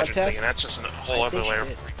in the contest? Thing, and that's just a whole other layer of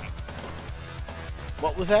creepy.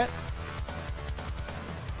 What was that?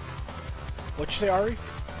 What'd you say, Ari?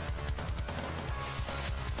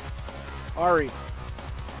 Ari.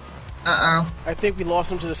 Uh-oh. I think we lost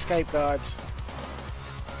him to the Skype gods.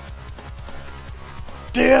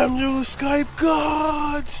 Damn you, Skype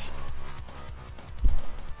gods!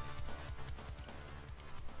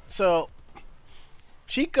 So,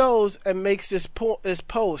 she goes and makes this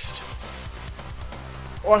post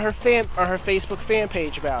on her Facebook fan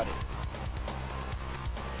page about it.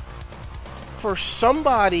 For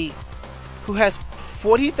somebody who has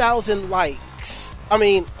 40,000 likes, I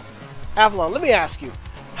mean, Avalon, let me ask you,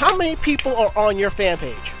 how many people are on your fan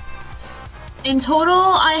page? In total,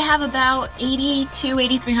 I have about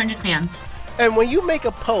 8,300 fans. And when you make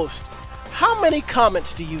a post, how many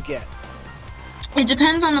comments do you get? It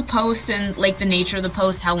depends on the post and like the nature of the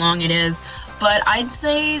post, how long it is. But I'd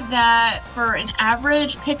say that for an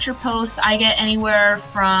average picture post, I get anywhere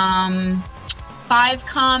from 5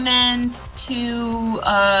 comments to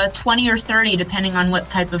 20 or 30, depending on what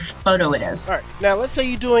type of photo it is. All right. Now, let's say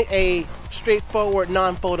you're doing a straightforward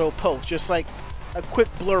non-photo post, just like a quick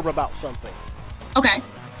blurb about something. Okay.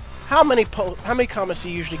 How many comments do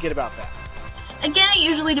you usually get about that? Again, it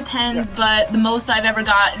usually depends, but the most I've ever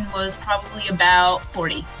gotten was probably about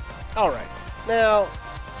 40. All right. Now,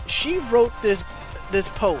 she wrote this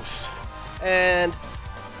post, and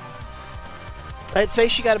I'd say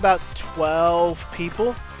she got about 12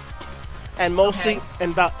 people. and mostly, Okay.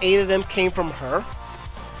 and about 8 of them came from her.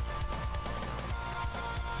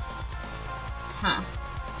 Huh.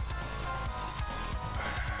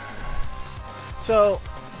 So,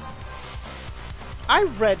 I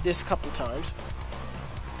read this a couple times,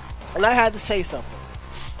 and I had to say something.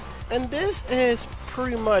 And this is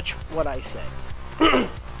pretty much what I said.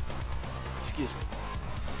 Excuse me.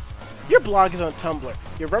 Your blog is on Tumblr.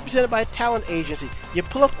 You're represented by a talent agency. You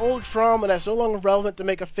pull up old drama that's no longer relevant to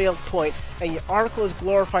make a failed point, and your article is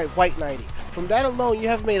glorified white knighting. From that alone, you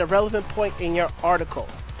have made a relevant point in your article.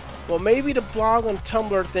 Well, maybe the blog on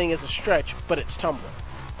Tumblr thing is a stretch, but it's Tumblr.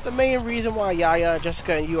 The main reason why Yaya,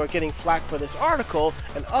 Jessica, and you are getting flack for this article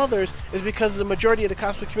and others is because the majority of the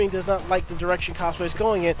cosplay community does not like the direction cosplay is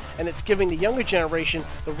going in, and it's giving the younger generation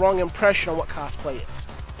the wrong impression on what cosplay is.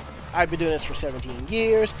 I've been doing this for 17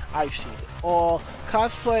 years. I've seen it all.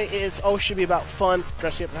 Cosplay should be about fun,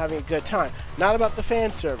 dressing up and having a good time, not about the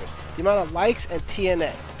fan service, the amount of likes and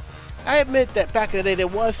TNA. I admit that back in the day there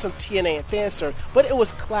was some TNA and fan service, but it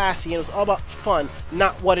was classy and it was all about fun,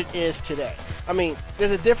 not what it is today. I mean, there's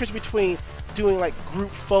a difference between doing like group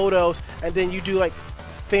photos and then you do like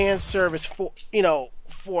fan service for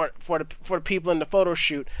the people in the photo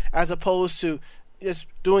shoot, as opposed to just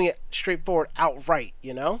doing it straightforward outright,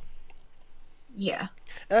 you know? Yeah.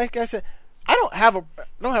 And like I said, I don't have a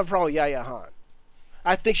problem with Yaya Han.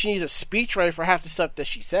 I think she needs a speechwriter for half the stuff that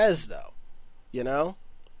she says, though. You know?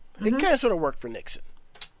 It kind of sort of worked for Nixon.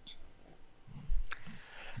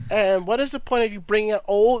 And what is the point of you bringing up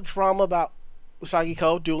old drama about Usagi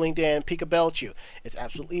Ko, Dueling Dan, Pika Belchu? It's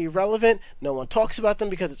absolutely irrelevant. No one talks about them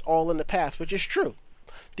because it's all in the past, which is true.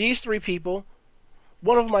 These 3 people,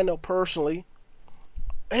 one of them I know personally,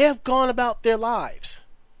 they have gone about their lives.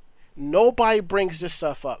 Nobody brings this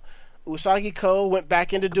stuff up. Usagi Ko went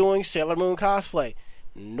back into doing Sailor Moon cosplay.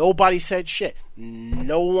 Nobody said shit.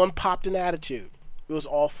 No one popped an attitude. It was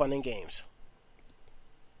all fun and games.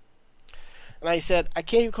 And I said, I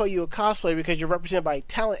can't even call you a cosplayer because you're represented by a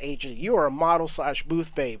talent agency. You are a model /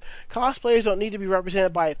 booth babe. Cosplayers don't need to be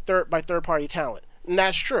represented by third party talent. And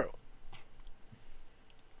that's true.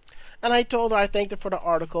 And I told her I thanked her for the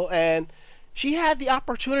article, and she had the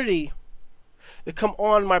opportunity to come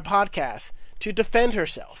on my podcast to defend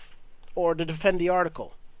herself or to defend the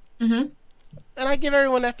article. Mm-hmm. And I give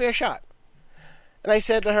everyone that fair shot. And I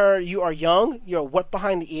said to her, you are young, you're wet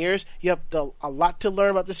behind the ears, you have a lot to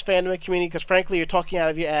learn about this fandom and community because frankly you're talking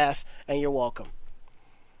out of your ass and you're welcome.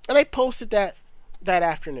 And I posted that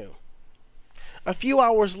afternoon. A few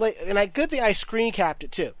hours later, and good thing I screen capped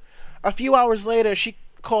it too. A few hours later she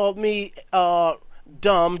called me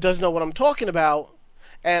dumb, doesn't know what I'm talking about,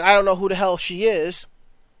 and I don't know who the hell she is.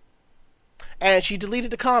 And she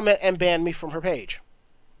deleted the comment and banned me from her page.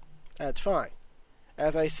 That's fine.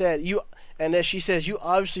 As I said, and then she says, you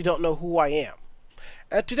obviously don't know who I am.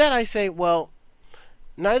 And to that I say, well,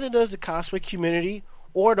 neither does the cosplay community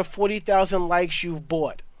or the 40,000 likes you've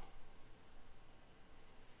bought.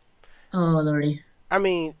 Oh, Lordy. I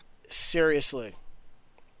mean, seriously.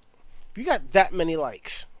 If you got that many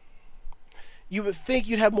likes, you would think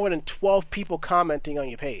you'd have more than 12 people commenting on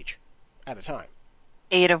your page at a time.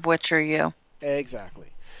 8 of which are you.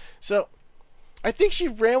 Exactly. So, I think she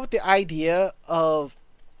ran with the idea of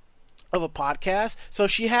a podcast. So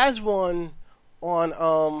she has one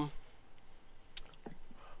on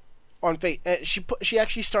she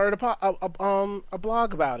actually started a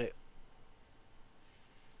blog about it.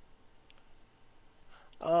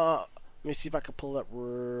 Let me see if I can pull it up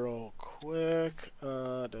real quick.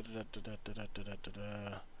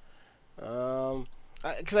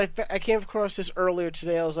 Because I came across this earlier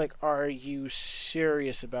today. I was like, are you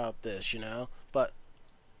serious about this, you know? But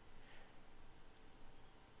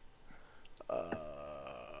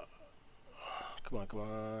come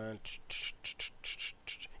on.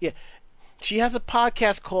 Yeah. She has a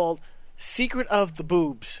podcast called Secret of the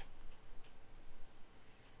Boobs.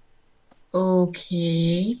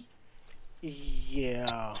 Okay.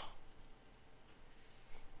 Yeah.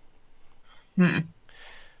 Hmm.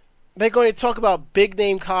 They're going to talk about big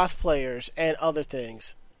name cosplayers and other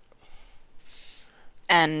things.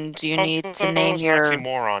 And you need to name your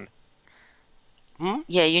oxymoron.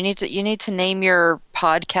 Yeah, you need to name your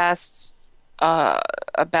podcasts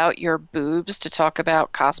about your boobs to talk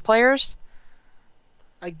about cosplayers.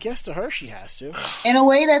 I guess to her she has to. In a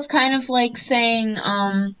way, that's kind of like saying,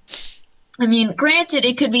 I mean, granted,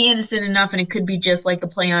 it could be innocent enough and it could be just like a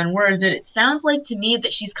play on words, but it sounds like to me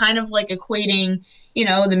that she's kind of like equating, you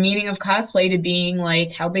know, the meaning of cosplay to being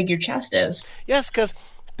like how big your chest is. Yes, because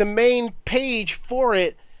the main page for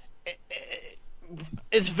it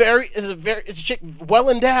it's a chick well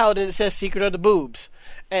endowed, and it says "Secret of the Boobs,"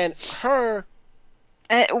 and her.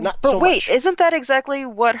 Not but so wait, much. isn't that exactly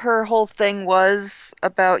what her whole thing was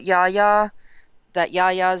about Yaya? That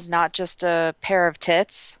Yaya's not just a pair of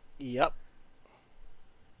tits? Yep.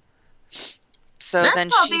 So That's then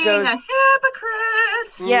called she being goes... a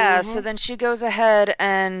hypocrite. Yeah, so then she goes ahead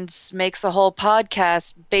and makes a whole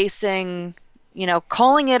podcast basing,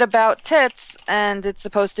 calling it about tits, and it's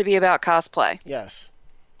supposed to be about cosplay. Yes.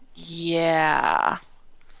 Yeah.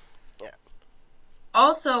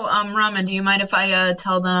 Also, Rama, do you mind if I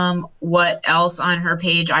tell them what else on her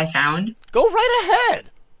page I found? Go right ahead.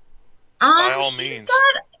 By all She's means.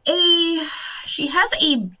 She has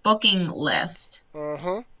a booking list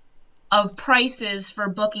Uh-huh. of prices for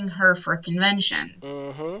booking her for conventions.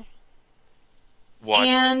 Uh-huh. What?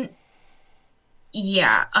 And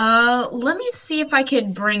yeah, let me see if I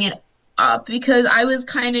could bring it up because I was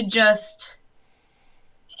kind of just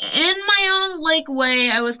in my own way,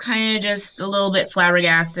 I was kind of just a little bit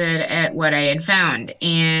flabbergasted at what I had found.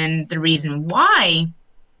 And the reason why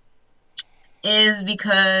is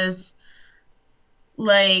because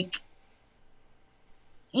we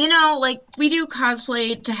do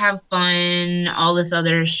cosplay to have fun, all this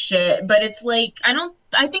other shit, but it's I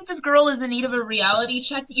think this girl is in need of a reality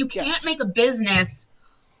check that you can't Yes. make a business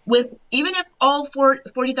with, even if all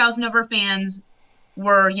 40,000 of her fans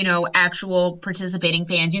were, actual participating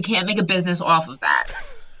fans, you can't make a business off of that.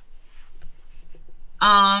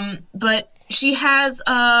 But she has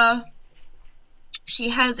a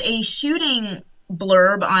shooting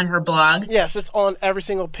blurb on her blog. Yes, it's on every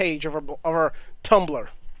single page of her Tumblr.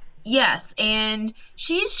 Yes, and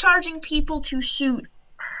she's charging people to shoot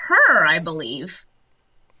her, I believe.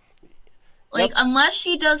 Yep. Unless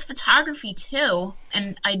she does photography too,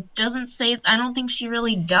 and I don't think she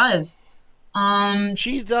really does.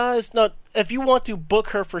 She does. No, if you want to book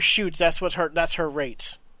her for shoots, that's her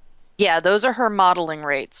rates. Yeah, those are her modeling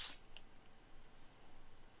rates.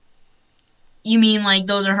 You mean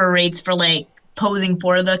those are her rates for posing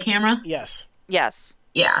for the camera? Yes. Yes.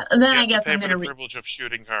 Yeah, and then You I have guess to pay I'm for gonna the privilege of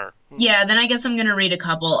shooting her. Yeah, then I guess I'm gonna read a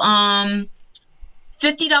couple.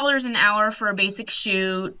 $50 an hour for a basic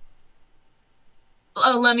shoot.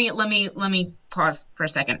 Oh, let me pause for a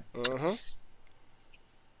second. Uh-huh.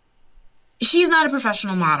 She's not a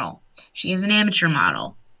professional model. She is an amateur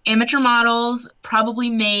model. Amateur models probably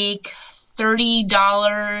make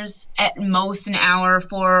 $30 at most an hour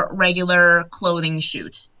for regular clothing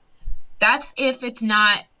shoot. That's if it's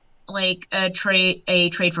not a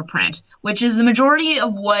trade for print, which is the majority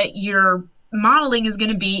of what your modeling is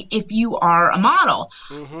going to be if you are a model.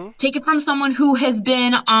 Mm-hmm. Take it from someone who has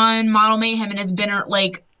been on Model Mayhem and has been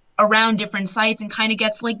around different sites and kind of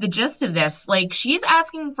gets the gist of this. She's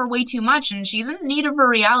asking for way too much and she's in need of a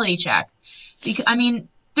reality check. Because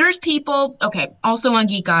there's people, okay, also on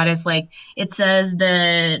Geek Goddess, it says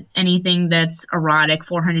that anything that's erotic,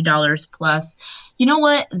 $400 plus. You know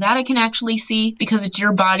what? That I can actually see because it's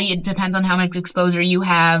your body. It depends on how much exposure you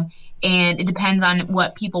have, and it depends on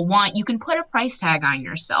what people want. You can put a price tag on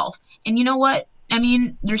yourself. And you know what?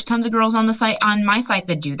 There's tons of girls on my site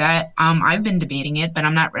that do that. I've been debating it, but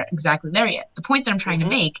I'm not exactly there yet. The point that I'm trying to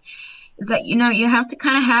make is that, you have to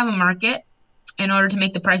kind of have a market in order to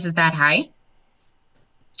make the prices that high.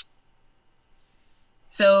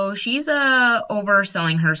 So she's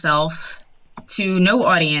overselling herself to no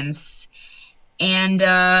audience. And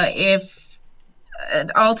if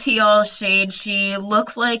all tea, all shade, she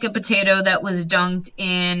looks like a potato that was dunked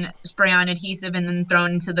in spray-on adhesive and then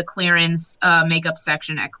thrown into the clearance makeup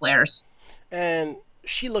section at Claire's. And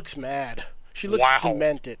she looks mad. She looks Wow.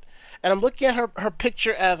 demented. And I'm looking at her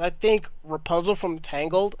picture as, I think, Rapunzel from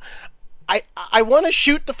Tangled. I want to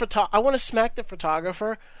shoot I want to smack the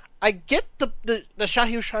photographer. I get the shot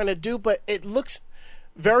he was trying to do, but it looks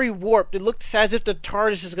very warped. It looks as if the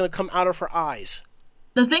TARDIS is going to come out of her eyes.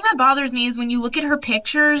 The thing that bothers me is when you look at her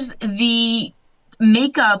pictures, the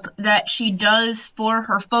makeup that she does for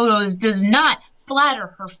her photos does not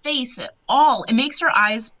flatter her face at all. It makes her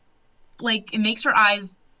eyes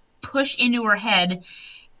push into her head,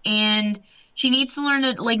 and she needs to learn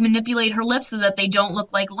to manipulate her lips so that they don't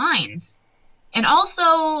look like lines. And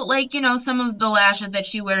also, some of the lashes that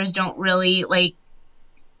she wears don't really,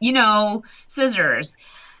 scissors.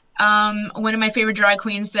 One of my favorite drag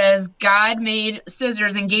queens says, God made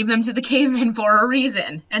scissors and gave them to the cavemen for a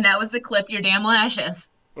reason. And that was to clip your damn lashes.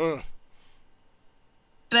 Mm.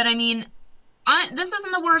 But, this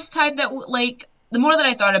isn't the worst type that, the more that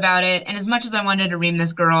I thought about it, and as much as I wanted to ream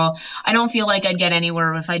this girl, I don't feel like I'd get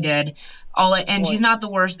anywhere if I did. She's not the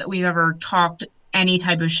worst that we've ever talked any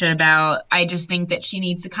type of shit about. I just think that she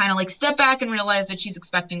needs to kind of like step back and realize that she's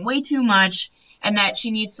expecting way too much, and that she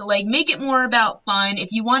needs to like make it more about fun.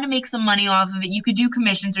 If you want to make some money off of it, you could do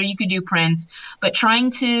commissions or you could do prints, but trying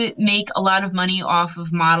to make a lot of money off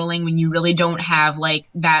of modeling when you really don't have like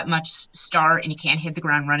that much start and you can't hit the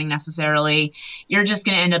ground running necessarily, you're just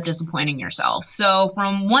going to end up disappointing yourself. So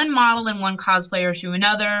from one model and one cosplayer to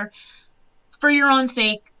another, for your own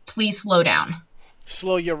sake, please slow down.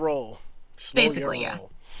 Slow your roll. Basically, yeah.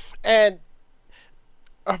 And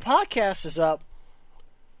our podcast is up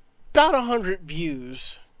about 100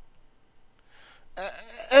 views.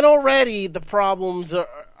 And already the problems are...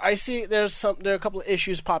 I see there are a couple of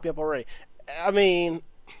issues popping up already. I mean,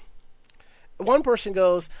 one person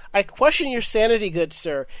goes, I question your sanity, good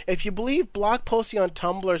sir. If you believe blog posting on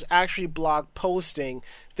Tumblr is actually blog posting,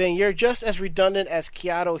 then you're just as redundant as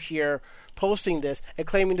Kyoto here posting this and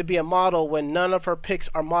claiming to be a model when none of her pics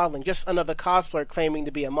are modeling. Just another cosplayer claiming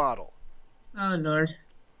to be a model. Oh, Lord.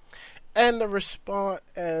 And the response...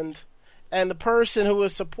 And the person who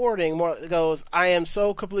was supporting more goes, I am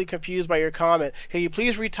so completely confused by your comment. Can you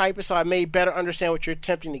please retype it so I may better understand what you're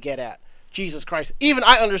attempting to get at? Jesus Christ. Even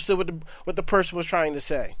I understood what the person was trying to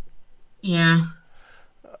say. Yeah.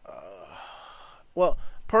 Well,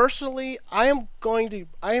 personally, I am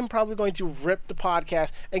probably going to rip the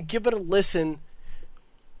podcast and give it a listen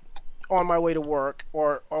on my way to work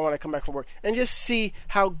or when I come back from work and just see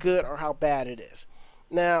how good or how bad it is.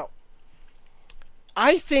 Now,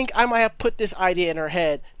 I think I might have put this idea in her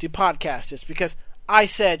head to podcast this because I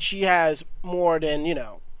said she has more than,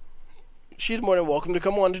 she's more than welcome to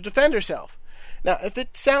come on to defend herself. Now, if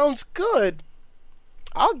it sounds good,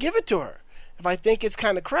 I'll give it to her. If I think it's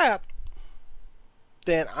kind of crap,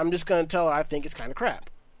 then I'm just going to tell her I think it's kind of crap.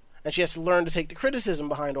 And she has to learn to take the criticism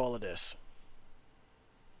behind all of this.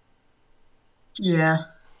 Yeah.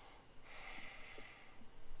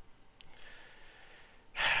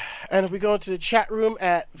 And if we go into the chat room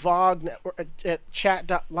at Vogue Network, at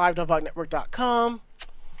chat.live.vognetwork.com,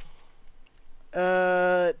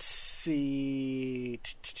 let's see.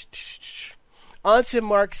 Onsim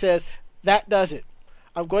Mark says, that does it.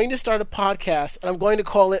 I'm going to start a podcast, and I'm going to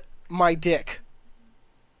call it My Dick.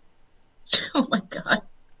 Oh, my God.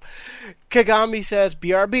 Kagami says,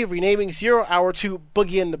 BRB, renaming 0 Hour to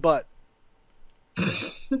Boogie in the Butt.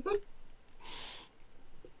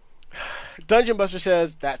 Dungeon Buster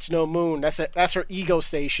says, that's no moon. That's her ego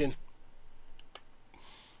station.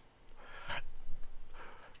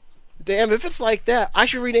 Damn, if it's like that, I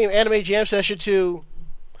should rename Anime Jam Session to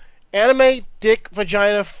Anime Dick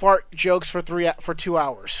Vagina Fart Jokes for 2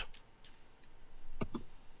 hours.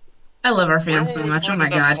 I love our fans so much. Oh my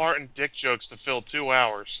God. Fart and dick jokes to fill 2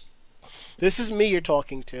 hours. This is me you're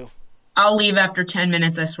talking to. I'll leave after 10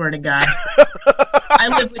 minutes, I swear to God. I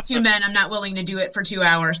live with 2 men. I'm not willing to do it for 2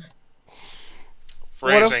 hours.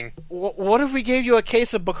 Phrasing. What if we gave you a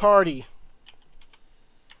case of Bacardi?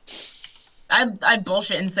 I'd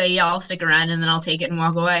bullshit and say, yeah, I'll stick around, and then I'll take it and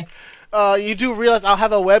walk away. You do realize I'll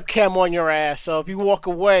have a webcam on your ass, so if you walk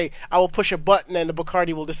away, I will push a button and the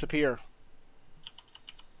Bacardi will disappear.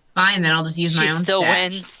 Fine, then I'll just use my own She still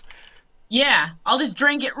stash. wins. Yeah, I'll just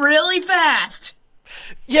drink it really fast.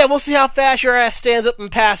 Yeah, we'll see how fast your ass stands up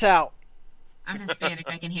and pass out. I'm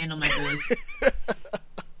Hispanic. I can handle my booze.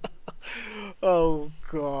 Oh,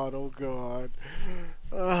 God. Oh, God.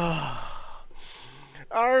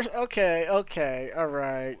 Okay. All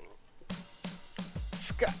right.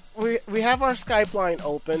 We have our Skype line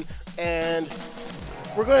open, and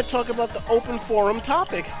we're going to talk about the open forum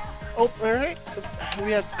topic. All right.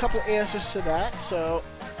 We have a couple of answers to that, so...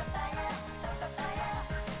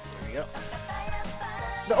 There we go.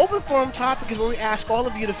 The open forum topic is where we ask all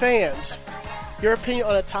of you, the fans, your opinion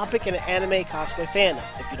on a topic in an anime cosplay fandom.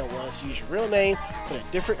 If you don't want us to use your real name, put a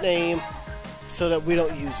different name so that we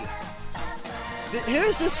don't use it.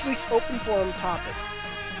 Here's this week's open forum topic.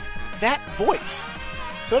 That voice.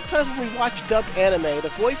 Sometimes when we watch dubbed anime,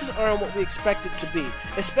 the voices aren't what we expect it to be,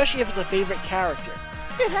 especially if it's a favorite character.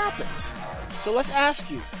 It happens. So let's ask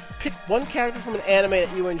you, pick one character from an anime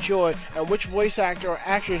that you enjoy, and which voice actor or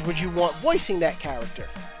actors would you want voicing that character?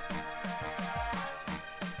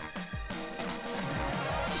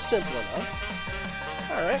 Simple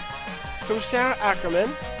enough. Alright. From Sarah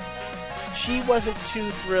Ackerman, she wasn't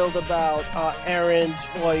too thrilled about Aaron's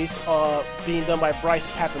voice being done by Bryce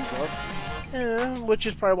Papenbrook, which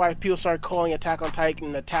is probably why people started calling Attack on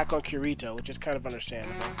Titan Attack on Kirito, which is kind of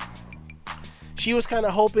understandable. She was kind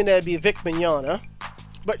of hoping that it'd be Vic Mignogna,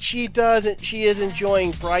 but she is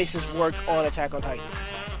enjoying Bryce's work on Attack on Titan.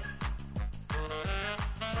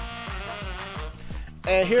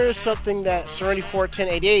 And here's something that Serenity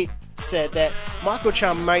 41088 said that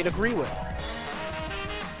Mako-chan might agree with.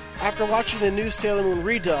 After watching the new Sailor Moon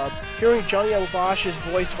redub, hearing Jung Young Bosch's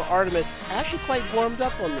voice for Artemis actually quite warmed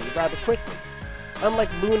up on me rather quickly. Unlike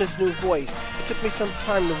Luna's new voice, it took me some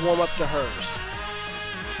time to warm up to hers.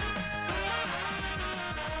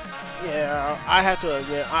 Yeah, I have to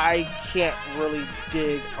admit, I can't really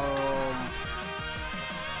dig,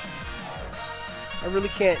 I really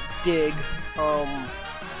can't dig,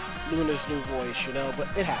 Luna's new voice, you know, but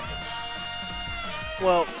it happens.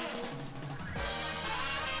 Well,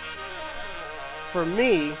 for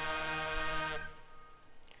me,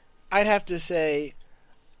 I'd have to say,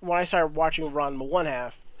 when I started watching Ranma One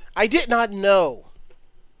Half, I did not know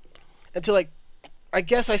until, like, I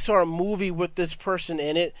guess I saw a movie with this person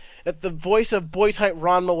in it, that the voice of boy-type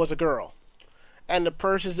Ranma was a girl. And the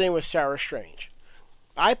person's name was Sarah Strange.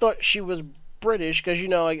 I thought she was British, because, you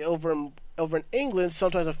know, like, over in England,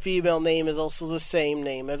 sometimes a female name is also the same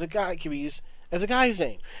name as a guy, can be used as a guy's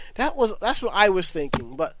name. That's what I was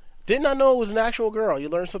thinking, but did not know it was an actual girl. You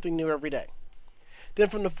learn something new every day. Then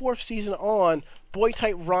from the 4th season on,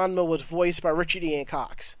 boy-type Ranma was voiced by Richard Ian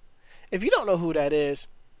Cox. If you don't know who that is,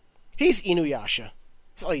 he's Inuyasha.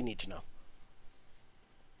 That's all you need to know.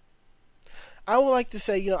 I would like to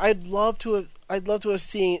say, you know, I'd love to have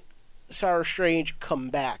seen Sarah Strange come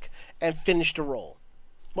back and finish the role.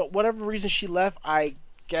 But whatever reason she left, I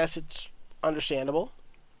guess it's understandable.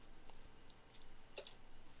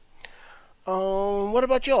 What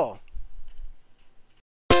about y'all?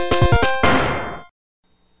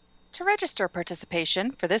 To register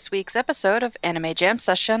participation for this week's episode of Anime Jam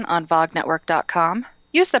Session on VogNetwork.com,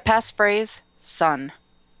 use the passphrase "Sun."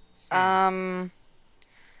 I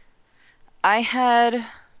had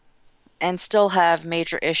and still have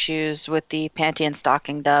major issues with the panty and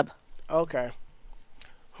stocking dub. Okay.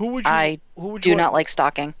 Who would you do not like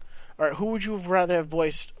stocking. All right, who would you rather have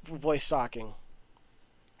voice stocking?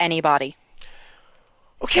 Anybody.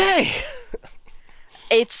 Okay.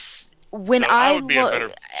 It's when So I would be a better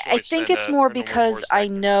look. I choice think than it's a more normal because voice I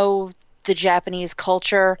actor. know the Japanese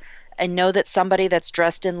culture. I know that somebody that's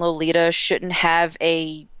dressed in Lolita shouldn't have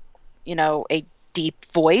a deep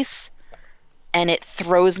voice, and it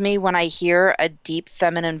throws me when I hear a deep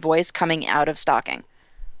feminine voice coming out of stocking.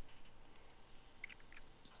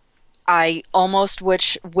 I almost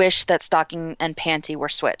wish that stocking and panty were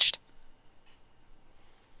switched.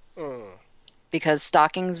 Because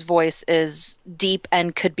stocking's voice is deep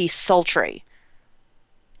and could be sultry.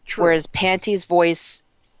 True. Whereas panty's voice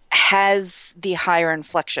has the higher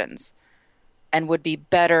inflections and would be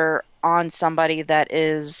better on somebody that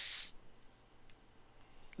is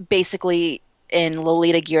basically in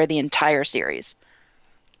Lolita gear the entire series.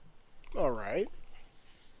 All right.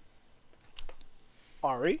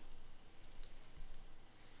 Ari?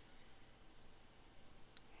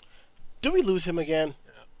 Did we lose him again?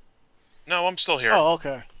 No, I'm still here. Oh,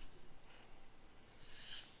 okay.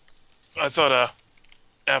 I thought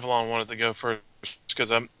Avalon wanted to go first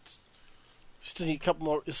because I'm. Still need a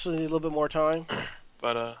little bit more time.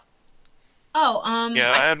 But yeah,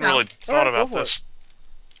 yeah, I hadn't really thought Alright, go about for this.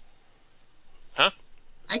 Huh?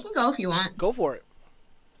 I can go if you want. Go for it.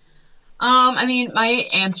 I mean, my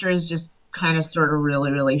answer is just kind of sort of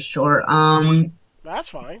really, really short. That's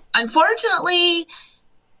fine. Unfortunately,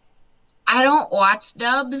 I don't watch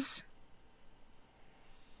dubs.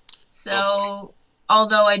 So,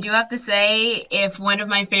 although I do have to say, if one of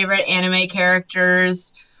my favorite anime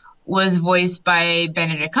characters was voiced by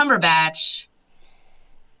Benedict Cumberbatch,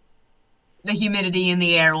 the humidity in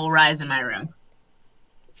the air will rise in my room.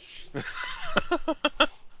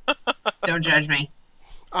 Don't judge me.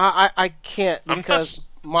 I can't because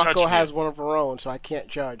I'm not Mako judging has you. one of her own, so I can't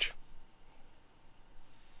judge.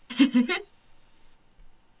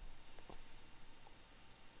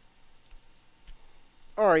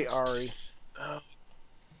 All right, Ari. I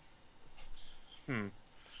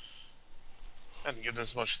didn't give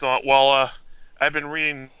this much thought. Well, I've been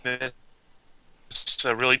reading this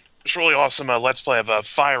really awesome Let's Play of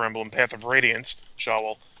Fire Emblem Path of Radiance, which I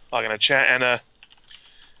will log in a chat. And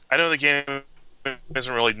I know the game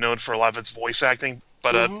isn't really known for a lot of its voice acting,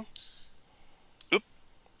 but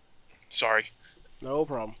sorry. No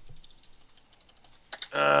problem.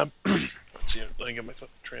 Let's see. Let me get my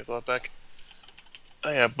train of thought back. Oh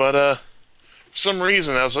yeah, but for some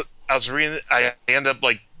reason I was reading. I end up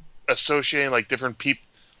like associating like different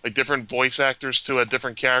different voice actors to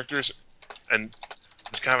different characters, and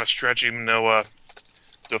it's kind of a stretch, even though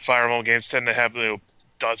the Fire Emblem games tend to have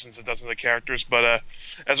dozens and dozens of characters. But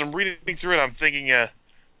as I'm reading through it, I'm thinking I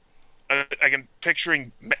can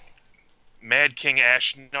picturing Mad King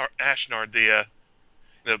Ashnard, the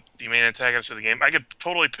the main antagonist of the game. I could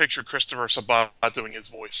totally picture Christopher Sabat doing his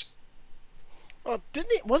voice. Oh,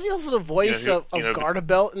 didn't he? Was he also the voice of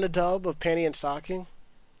Garterbelt in the dub of Panty and Stocking?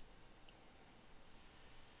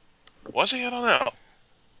 Was he? I don't know.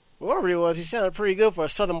 Whoever he was, he sounded pretty good for a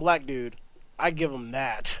Southern black dude. I give him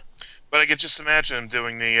that. But I could just imagine him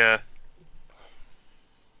doing the,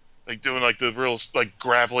 doing the real,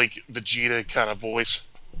 gravelly Vegeta kind of voice.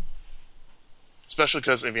 Especially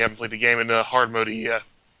because if you haven't played the game in hard mode,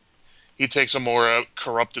 he takes a more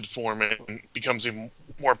corrupted form and becomes even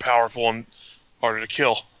more powerful and harder to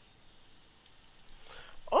kill.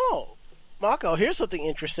 Oh, Mako, here's something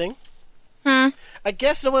interesting. I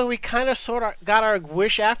guess the way we kind of sort of got our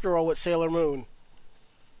wish after all with Sailor Moon.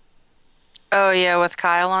 Oh, yeah, with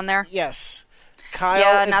Kyle on there? Yes. Kyle.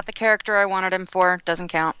 Yeah, not the character I wanted him for. Doesn't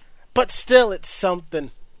count. But still, it's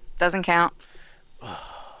something. Doesn't count.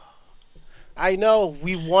 I know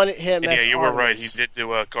we wanted him as Yeah, you were Artemis. right. He did do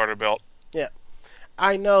Garterbelt. Yeah.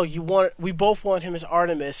 I know we both want him as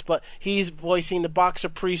Artemis, but he's voicing the Boxer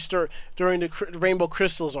Priest during the Rainbow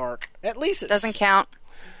Crystals arc. At least it doesn't count.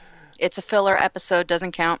 It's a filler episode.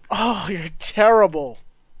 Doesn't count. Oh, you're terrible.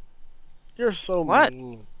 You're so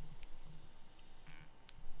mean.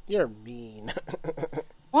 You're mean.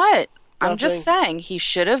 What? I'm Nothing. just saying he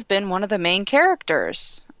should have been one of the main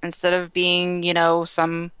characters instead of being,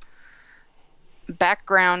 some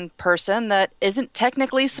background person that isn't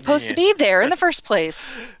technically supposed to be there in the first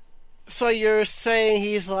place. So you're saying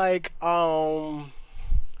he's like,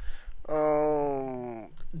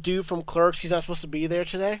 dude from Clerks, he's not supposed to be there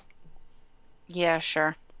today? Yeah,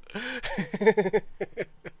 sure.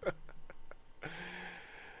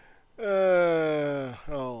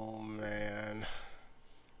 Oh, man.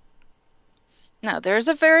 No, there's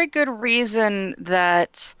a very good reason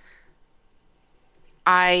that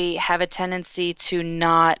I have a tendency to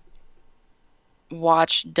not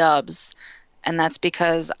watch dubs, and that's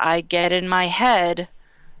because I get in my head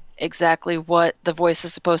exactly what the voice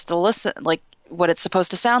is supposed to what it's supposed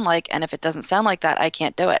to sound like, and if it doesn't sound like that, I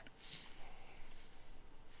can't do it.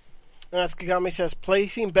 And as Kagami says,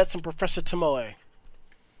 placing bets on Professor Tomoe.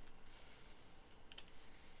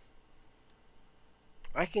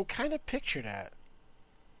 I can kind of picture that.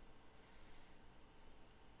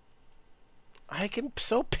 I can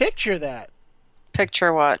so picture that.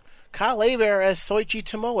 Picture what? Kyle Aber as Soichi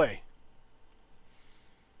Tomoe.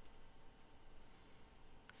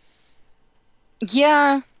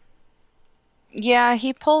 Yeah. Yeah,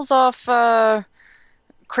 he pulls off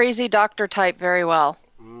crazy doctor type very well.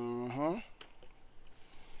 Mm-hmm.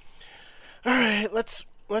 All right, let's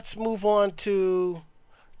move on to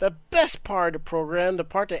the best part of the program, the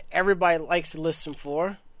part that everybody likes to listen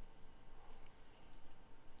for.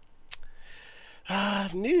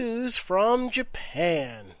 News from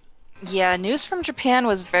Japan. Yeah, news from Japan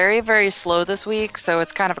was very, very slow this week, so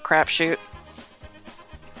it's kind of a crapshoot.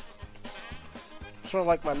 Sort of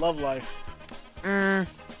like my love life.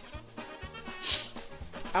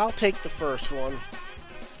 I'll take the first one.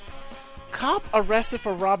 Cop arrested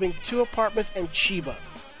for robbing 2 apartments in Chiba.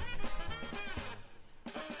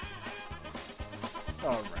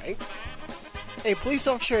 Alright. A police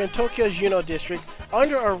officer in Tokyo's Yuno district,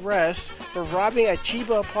 under arrest for robbing a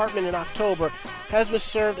Chiba apartment in October, has been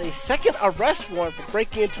served a second arrest warrant for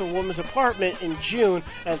breaking into a woman's apartment in June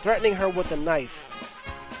and threatening her with a knife.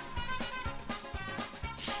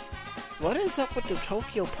 What is up with the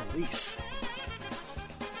Tokyo police?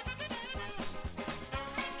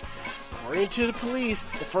 According to the police,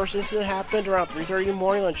 the first incident happened around 3:30 in the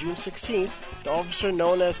morning on June 16th. The officer,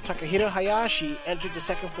 known as Takahiro Hayashi, entered the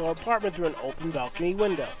second-floor apartment through an open balcony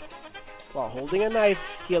window. While holding a knife,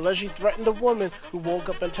 he allegedly threatened a woman who woke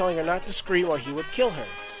up and telling her not to scream or he would kill her.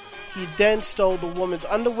 He then stole the woman's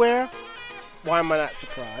underwear. Why am I not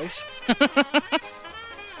surprised?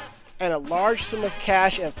 And a large sum of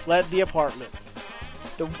cash and fled the apartment.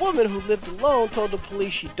 The woman, who lived alone, told the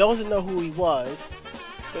police she doesn't know who he was.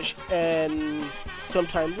 And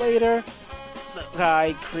sometime later, the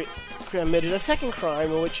guy committed a second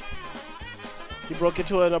crime in which he broke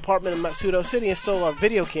into an apartment in Matsudo City and stole a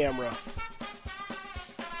video camera.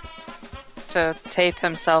 To tape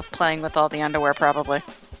himself playing with all the underwear, probably.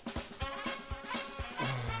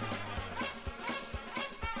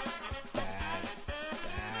 Bad.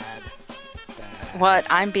 What?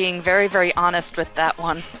 I'm being very, very honest with that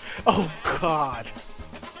one. Oh, God.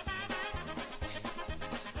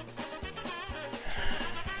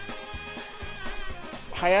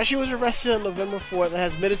 Hayashi was arrested on November 4th and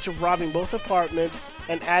has admitted to robbing both apartments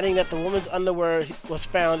and adding that the woman's underwear was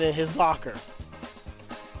found in his locker.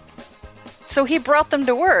 So he brought them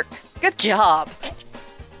to work. Good job.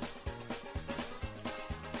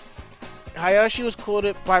 Hayashi was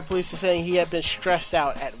quoted by police as saying he had been stressed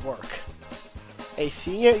out at work. A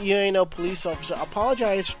senior Ueno police officer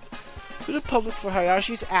apologized to the public for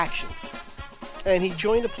Hayashi's actions, and he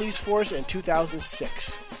joined the police force in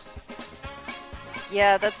 2006.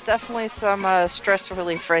 Yeah, that's definitely some stress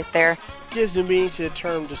relief right there. Gives new meaning to the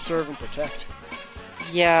term to serve and protect.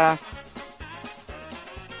 Yeah.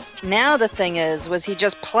 Now the thing is, was he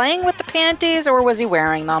just playing with the panties or was he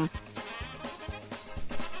wearing them?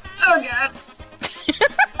 Oh god.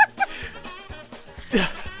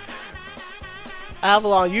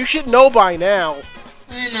 Avalon, you should know by now.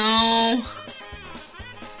 I know.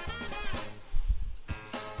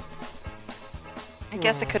 I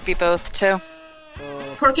guess it could be both, too.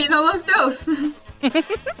 Porque no los dos.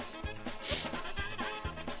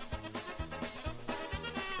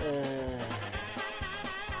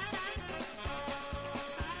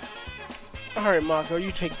 Alright, Mako,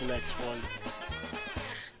 you take the next one.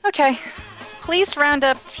 Okay. Police round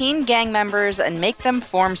up teen gang members and make them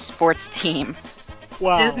form sports team.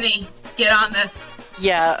 Wow. Disney, get on this.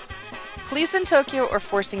 Yeah. Police in Tokyo are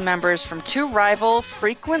forcing members from two rival,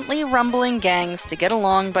 frequently rumbling gangs to get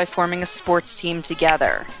along by forming a sports team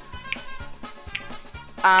together.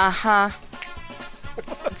 Uh-huh.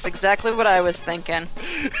 That's exactly what I was thinking.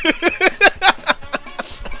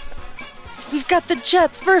 We've got the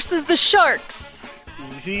Jets versus the Sharks.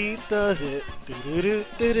 Easy does it.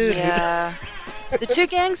 Yeah. The two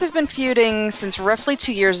gangs have been feuding since roughly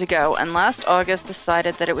 2 years ago, and last August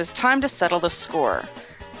decided that it was time to settle the score.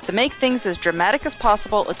 To make things as dramatic as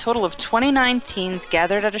possible, a total of 29 teens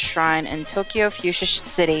gathered at a shrine in Tokyo Fuchsia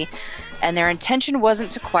City, and their intention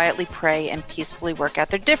wasn't to quietly pray and peacefully work out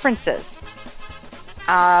their differences.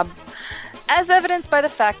 As evidenced by the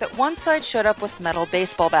fact that one side showed up with metal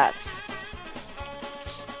baseball bats.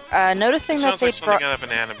 Noticing that Sounds like something out of an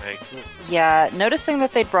anime. noticing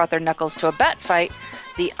that they'd brought their knuckles to a bat fight,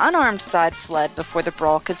 the unarmed side fled before the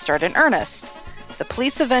brawl could start in earnest. The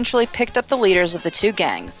police eventually picked up the leaders of the two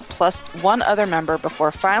gangs, plus one other member,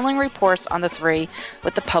 before filing reports on the three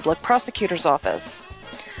with the public prosecutor's office.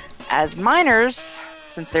 As minors,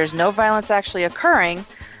 since there's no violence actually occurring,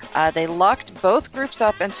 they locked both groups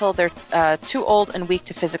up until they're too old and weak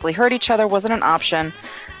to physically hurt each other wasn't an option.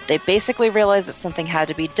 They basically realized that something had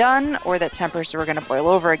to be done, or that tempers were going to boil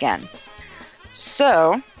over again.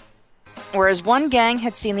 So, whereas one gang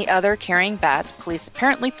had seen the other carrying bats, police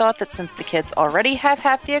apparently thought that since the kids already have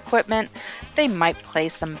half the equipment, they might play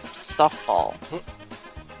some softball.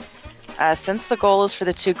 Since the goal is for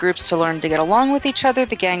the two groups to learn to get along with each other,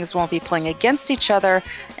 the gangs won't be playing against each other.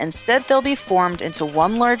 Instead, they'll be formed into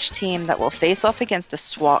one large team that will face off against a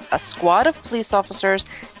squad of police officers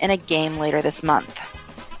in a game later this month.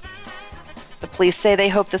 The police say they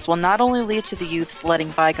hope this will not only lead to the youths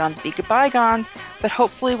letting bygones be bygones, but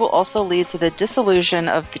hopefully will also lead to the dissolution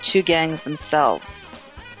of the two gangs themselves.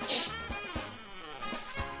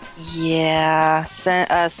 Yeah,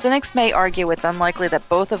 cynics may argue it's unlikely that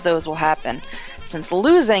both of those will happen, since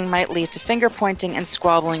losing might lead to finger-pointing and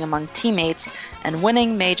squabbling among teammates, and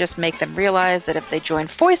winning may just make them realize that if they join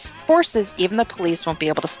forces, even the police won't be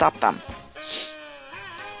able to stop them.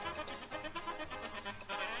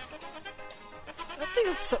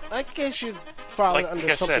 I guess you'd file it under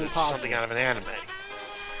Like I something said, it's possible. something out of an anime.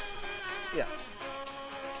 Yeah.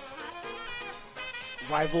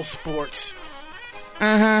 Rival sports.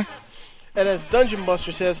 Mm-hmm. And as Dungeon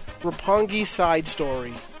Buster says, Roppongi side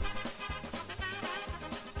story.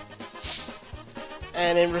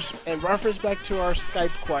 And in reference back to our Skype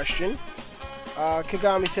question,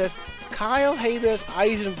 Kagami says, Kyle Haber's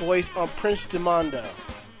Aizen voice on Prince Demanda.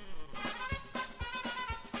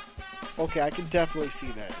 Okay, I can definitely see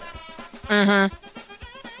that now. Mm-hmm.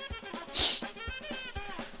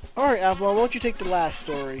 Alright, Avalon, why don't you take the last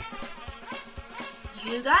story?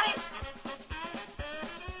 You got it.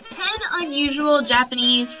 10 unusual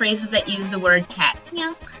Japanese phrases that use the word cat.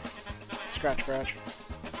 Meow. Scratch.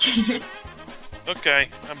 Okay,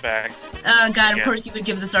 I'm back. God, Yeah. of course you would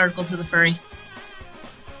give this article to the furry.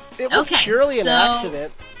 It was Okay, purely an so-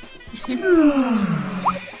 accident.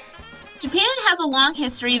 Japan has a long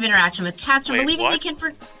history of interaction with cats from Wait, believing what? they can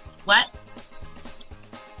What?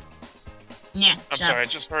 Yeah, I'm shut sorry, I up.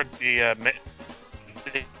 just heard the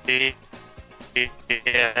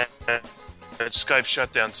Skype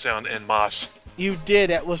shutdown sound in Moss. You did.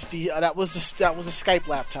 That was the Skype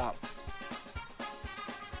laptop.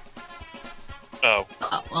 Oh,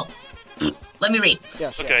 Oh, well, let me read.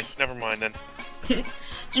 Yes. okay, Yes. never mind then.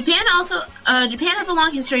 Japan has a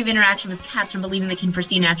long history of interaction with cats, from believing they can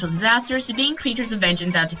foresee natural disasters to being creatures of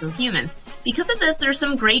vengeance out to kill humans. Because of this, there are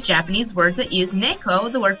some great Japanese words that use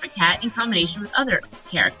neko, the word for cat, in combination with other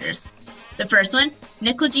characters. The first one,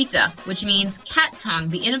 nekojita, which means cat tongue,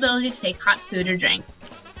 the inability to take hot food or drink.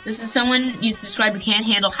 This is someone used to describe who can't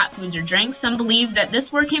handle hot foods or drinks. Some believe that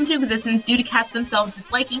this word came to existence due to cats themselves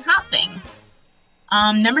disliking hot things.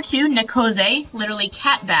 Number 2, nekoze, literally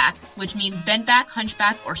cat back, which means bent back,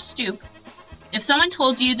 hunchback, or stoop. If someone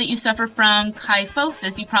told you that you suffer from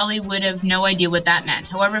kyphosis, you probably would have no idea what that meant.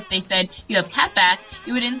 However, if they said you have cat back,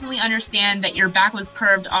 you would instantly understand that your back was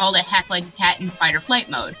curved all to heck like a cat in fight or flight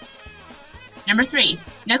mode. Number 3,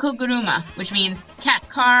 nekoguruma, which means cat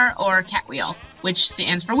car or cat wheel, which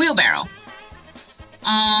stands for wheelbarrow.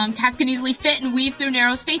 Cats can easily fit and weave through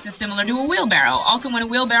narrow spaces similar to a wheelbarrow. Also, when a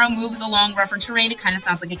wheelbarrow moves along rougher terrain, it kind of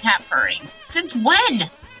sounds like a cat purring. Since when?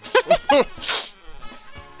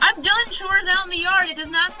 I've done chores out in the yard. It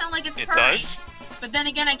does not sound like it's purring. It does? But then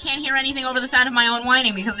again, I can't hear anything over the sound of my own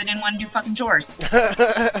whining because I didn't want to do fucking chores.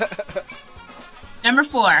 Number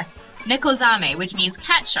 4, nekozame, which means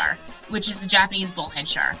cat shark, which is the Japanese bullhead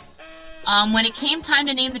shark. When it came time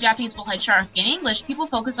to name the Japanese bullhead shark in English, people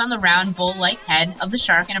focused on the round, bull-like head of the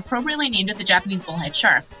shark and appropriately named it the Japanese bullhead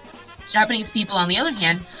shark. Japanese people, on the other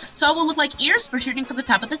hand, saw what looked like ears protruding from the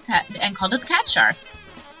top of the head and called it the cat shark.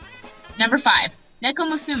 Number 5,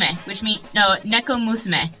 nekomusume,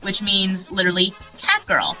 which means literally cat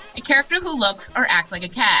girl, a character who looks or acts like a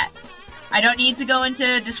cat. I don't need to go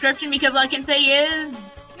into description because all I can say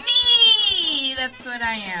is me. That's what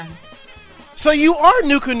I am. So you are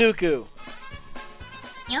Nuku Nuku.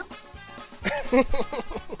 Yep.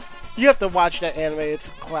 You have to watch that anime. It's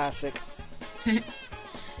classic.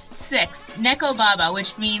 6, nekobaba,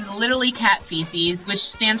 which means literally cat feces, which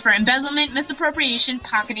stands for embezzlement, misappropriation,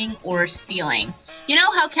 pocketing, or stealing. You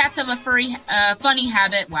know how cats have a funny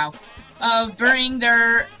habit, of burying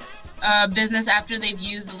their business after they've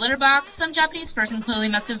used the litter box? Some Japanese person clearly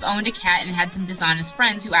must have owned a cat and had some dishonest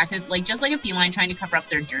friends who acted just like a feline trying to cover up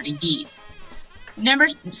their dirty deeds. Number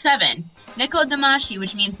 7, nekodamashi,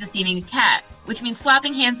 which means deceiving a cat, which means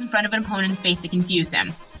slapping hands in front of an opponent's face to confuse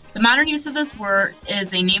him. The modern use of this word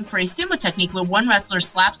is a name for a sumo technique where one wrestler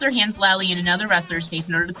slaps their hands loudly in another wrestler's face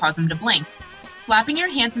in order to cause them to blink. Slapping your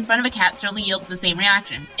hands in front of a cat certainly yields the same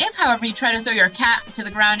reaction. If, however, you try to throw your cat to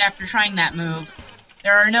the ground after trying that move,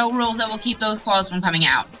 there are no rules that will keep those claws from coming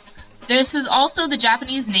out. This is also the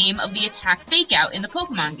Japanese name of the attack fake-out in the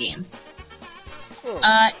Pokemon games.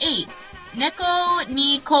 8, neko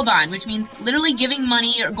ni koban, which means literally giving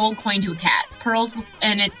money or gold coin to a cat.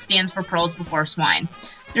 And it stands for pearls before swine.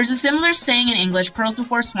 There's a similar saying in English, pearls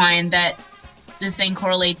before swine, that this saying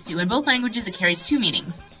correlates to. In both languages, it carries two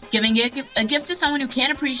meanings. Giving a gift to someone who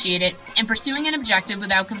can't appreciate it, and pursuing an objective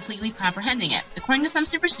without completely comprehending it. According to some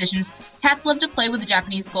superstitions, cats love to play with the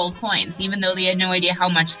Japanese gold coins, even though they had no idea how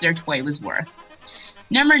much their toy was worth.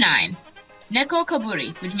 Number 9, neko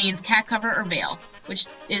kaburi, which means cat cover or veil, which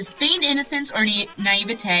is feigned innocence or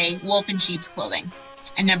naivete, wolf in sheep's clothing.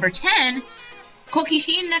 And number 10,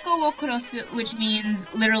 kokishin neko wo kurosu, which means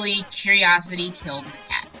literally curiosity killed the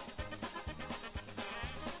cat.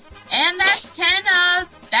 And that's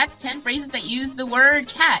 10 phrases that use the word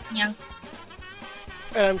cat. Yeah.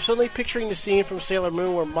 And I'm suddenly picturing the scene from Sailor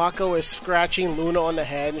Moon where Mako is scratching Luna on the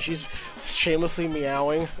head and she's shamelessly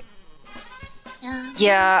meowing.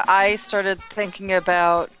 Yeah, I started thinking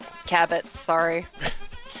about Cabots, sorry.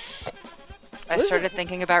 I started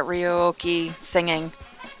thinking about Ryo-Oki singing.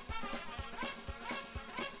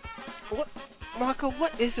 What, Mako,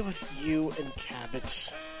 what is it with you and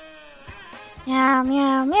Cabots? Meow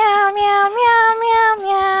meow meow meow meow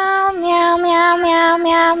meow meow meow meow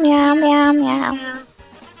meow meow meow meow.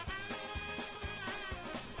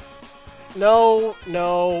 No.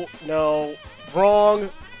 Wrong.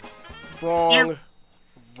 Meow.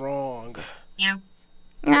 Wrong. Meow.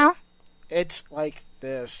 No. It's like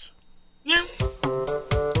this. Meow.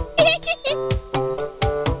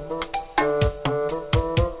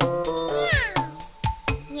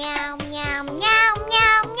 Meow meow meow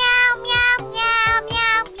meow meow meow meow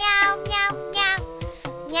meow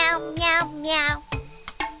meow meow meow meow.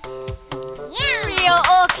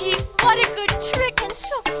 Ryo-Oki, what a good trick and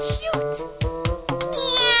so cute!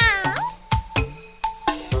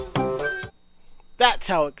 That's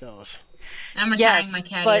how it goes. I'm retiring my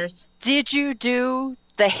cat but ears. Did you do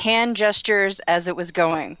the hand gestures as it was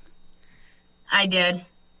going? I did.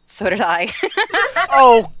 So did I.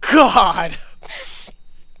 Oh, God!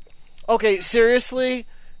 Okay, seriously,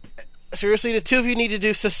 the two of you need to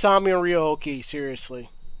do Sasami and Ryo-Oki, seriously.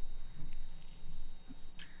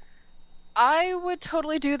 I would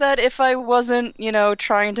totally do that if I wasn't,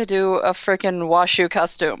 trying to do a frickin' Washu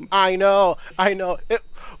costume. I know.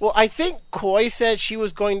 Well, I think Koi said she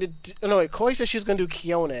was going to do... No, wait, Koi said she was going to do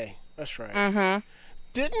Kione. That's right. Mm-hmm.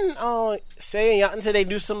 Didn't Sei and Yatten say they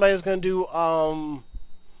knew somebody was going to do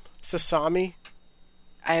Sasami?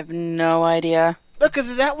 I have no idea. Look,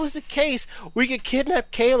 because if that was the case, we could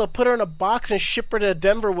kidnap Kayla, put her in a box, and ship her to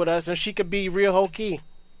Denver with us, and she could be Ryohoki.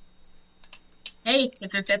 Hey,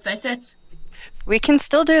 if it fits, I sits. We can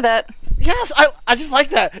still do that. Yes, I just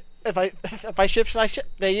like that. If I ship, I ship.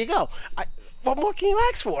 There you go. What more can you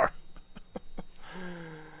ask for?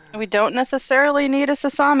 We don't necessarily need a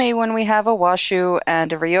Sasami when we have a Washu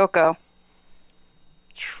and a Ryoko.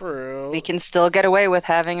 True. We can still get away with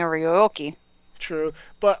having a Ryoki. True,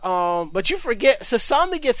 but you forget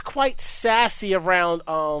Sasami gets quite sassy around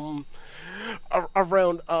Ayaka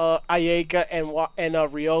and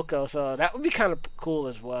Ryoko, so that would be kind of cool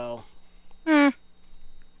as well. Hmm.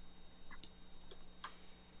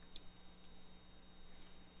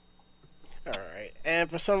 All right, and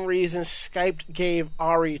for some reason Skype gave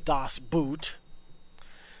Ari das Boot,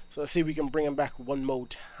 so let's see if we can bring him back one more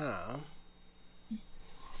time.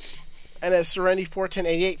 And as Serenity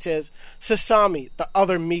 41088 says, Sasami, the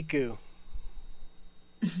other Miku.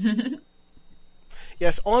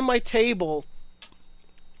 Yes, on my table,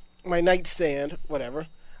 my nightstand, whatever,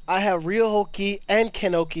 I have Ryohoki and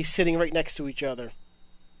Kenoki sitting right next to each other.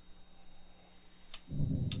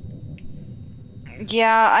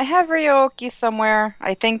 Yeah, I have Ryoki somewhere.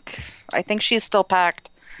 I think she's still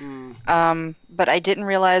packed. But I didn't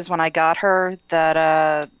realize when I got her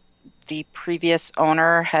that the previous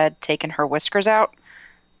owner had taken her whiskers out,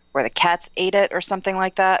 or the cats ate it or something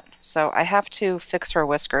like that. So I have to fix her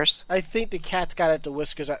whiskers. I think the cats got at the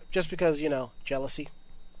whiskers just because, jealousy.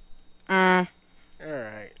 Mm.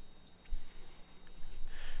 Alright.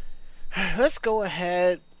 Let's go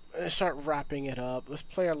ahead and start wrapping it up. Let's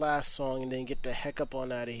play our last song and then get the heck up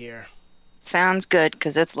on out of here. Sounds good,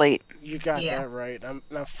 because it's late. You got that right. I'm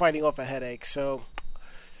fighting off a headache, so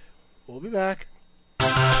we'll be back.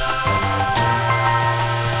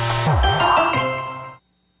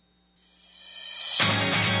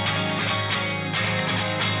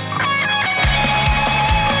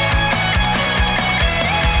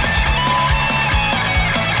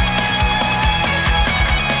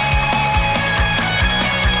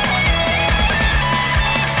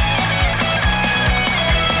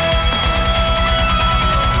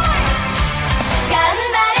頑張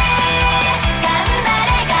れ頑張れ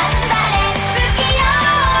頑張れ不器用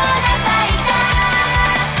な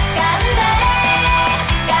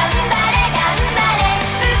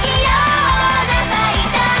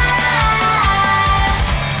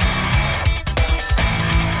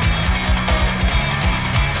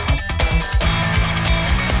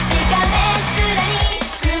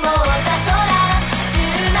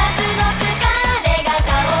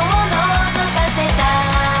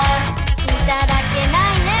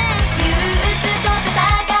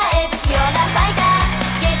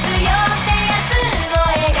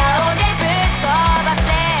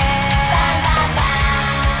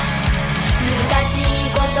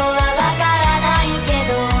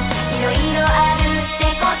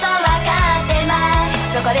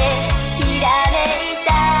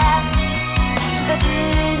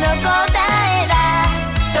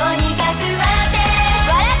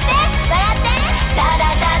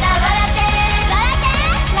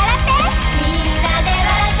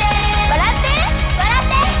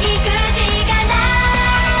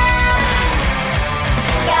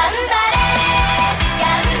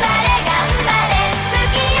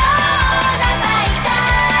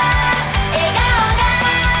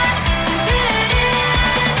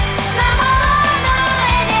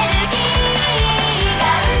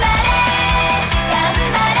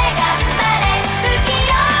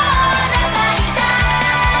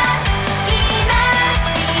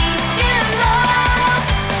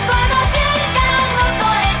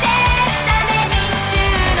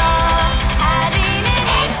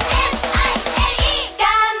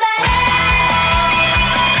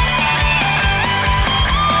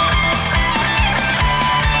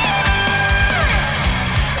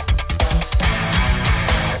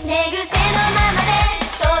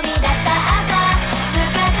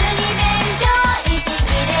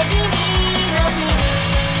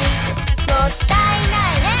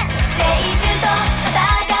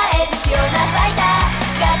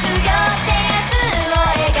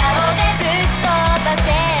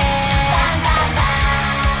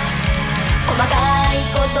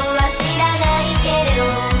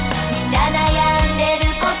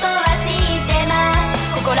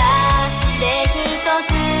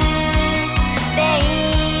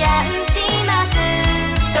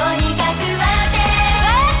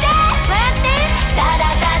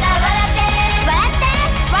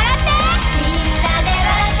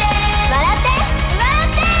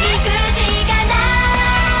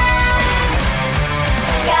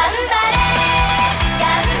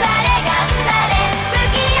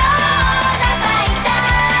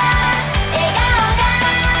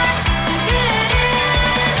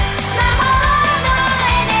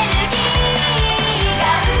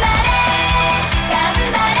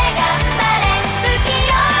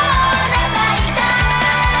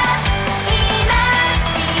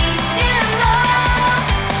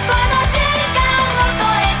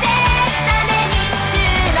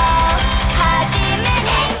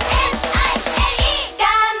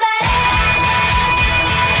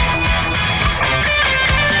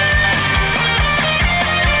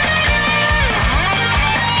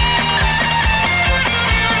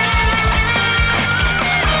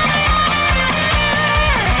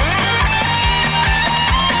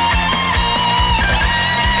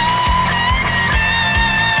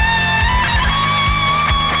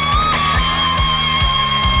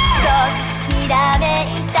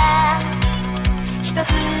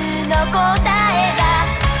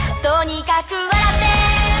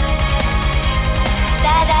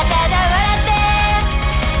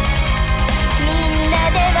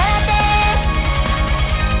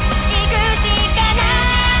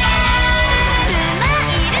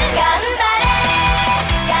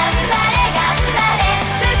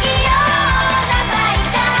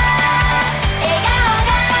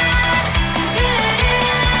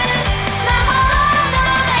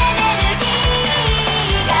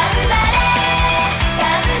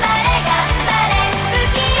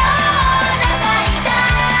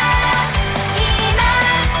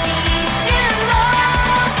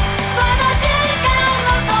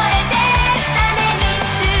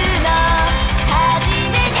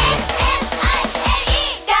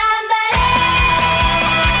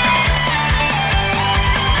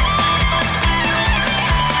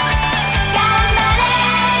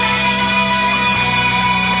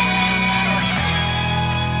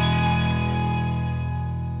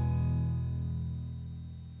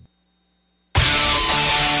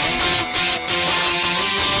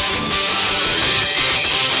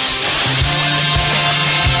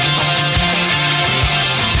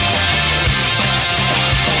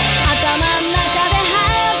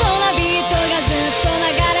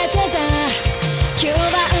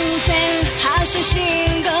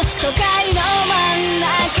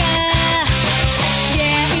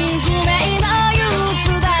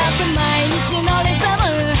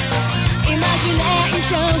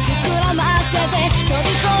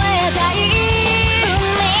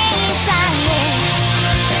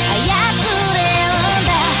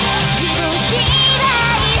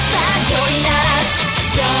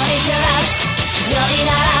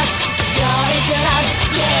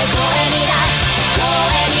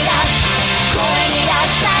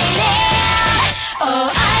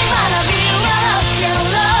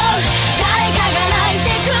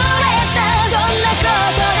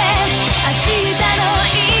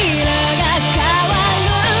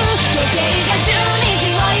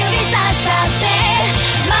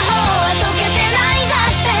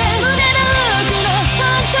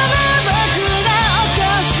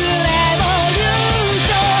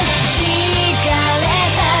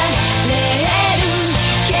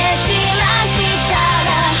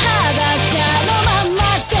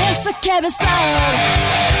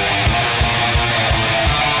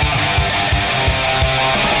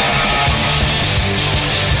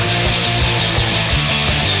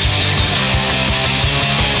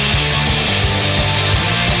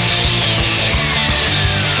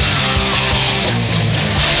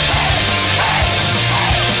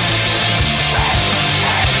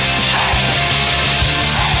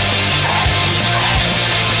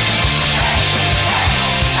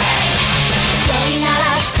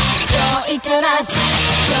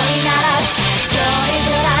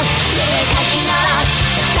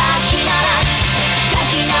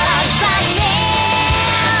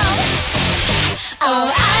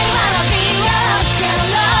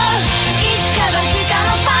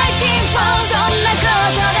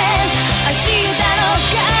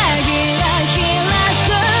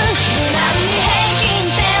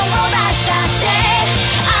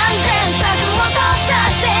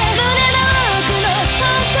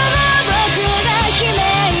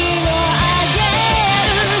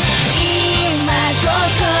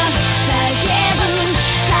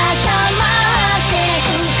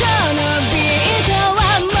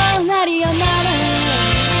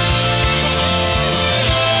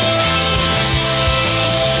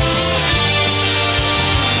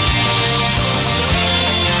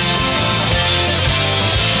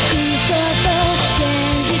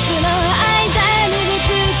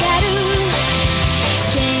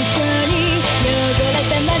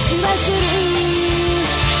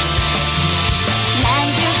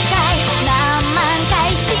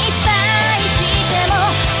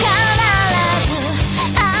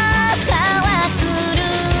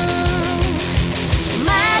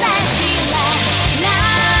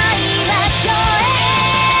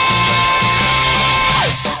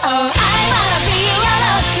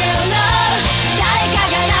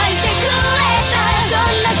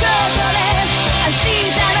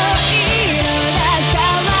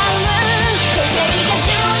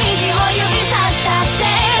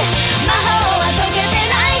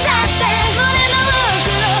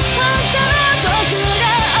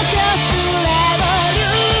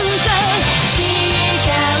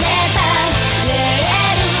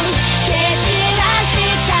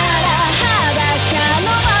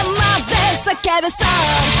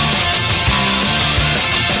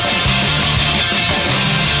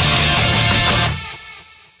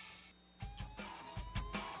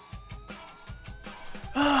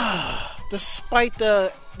Despite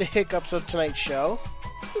the hiccups of tonight's show,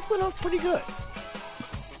 it went off pretty good.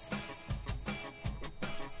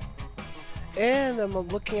 And I'm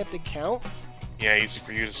looking at the count. Yeah, easy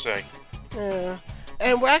for you to say. Yeah.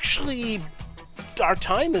 And we're actually... Our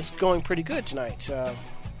time is going pretty good tonight.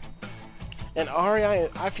 And Ari,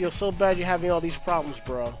 I feel so bad you're having all these problems,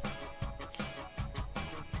 bro.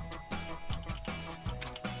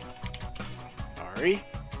 Ari?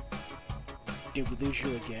 Did we lose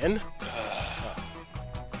you again?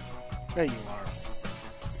 There you are.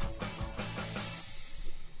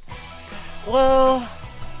 Well,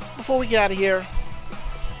 before we get out of here,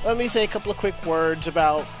 let me say a couple of quick words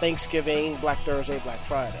about Thanksgiving, Black Thursday, Black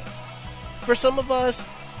Friday. For some of us,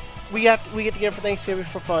 we get together for Thanksgiving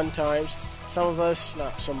for fun times. Some of us,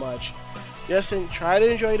 not so much. Just try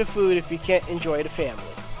to enjoy the food if you can't enjoy the family.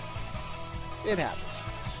 It happens.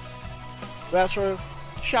 But as for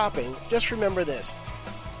shopping, just remember this.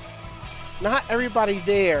 Not everybody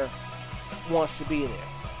there wants to be there.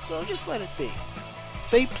 So just let it be.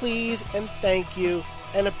 Say please and thank you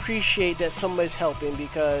and appreciate that somebody's helping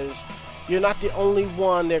because you're not the only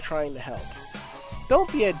one they're trying to help.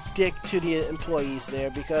 Don't be a dick to the employees there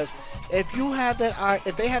because if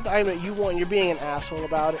they have the item that you want and you're being an asshole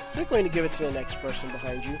about it, they're going to give it to the next person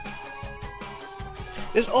behind you.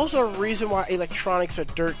 There's also a reason why electronics are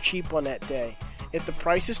dirt cheap on that day. If the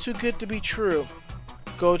price is too good to be true,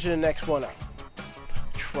 go to the next one up.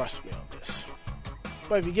 Trust me on this.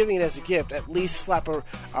 But if you're giving it as a gift, at least slap a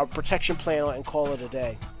protection plan on it and call it a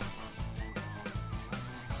day.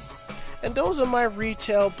 And those are my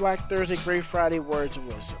retail Black Thursday, Great Friday words of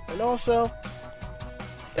wisdom. And also,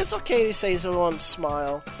 it's okay to say someone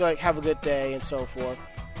smile, like have a good day and so forth.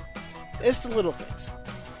 It's the little things.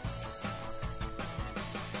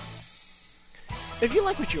 If you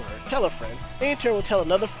like what you heard, tell a friend. And in turn, will tell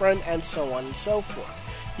another friend and so on and so forth.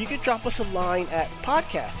 You can drop us a line at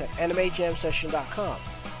podcast@animejamsession.com.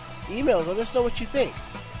 Email us, let us know what you think.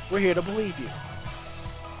 We're here to believe you.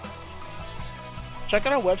 Check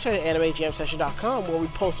out our website at animejamsession.com where we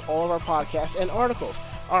post all of our podcasts and articles.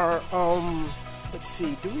 Our, let's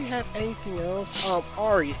see, do we have anything else?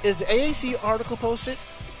 Ari, is the AAC article posted?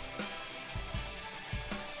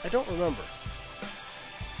 I don't remember.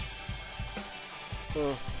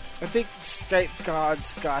 I think Skype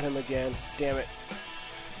gods got him again. Damn it.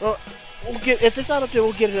 Well, if it's not up there,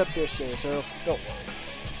 we'll get it up there soon, so don't worry.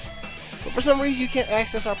 But for some reason, you can't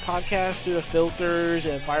access our podcast through the filters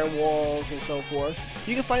and firewalls and so forth.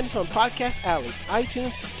 You can find us on Podcast Alley,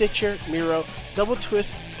 iTunes, Stitcher, Miro, Double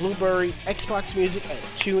Twist, Blueberry, Xbox Music, and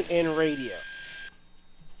TuneIn Radio.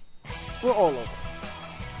 We're all over.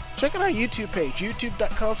 Check out our YouTube page,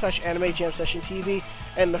 youtube.com/AnimeJamSessionTV,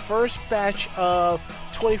 and the first batch of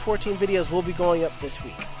 2014 videos will be going up this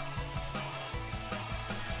week.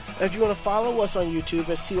 If you want to follow us on YouTube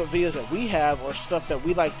and see what videos that we have or stuff that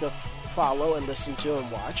we like to follow and listen to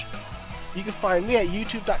and watch, you can find me at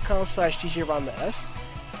youtube.com/DJRonmaS.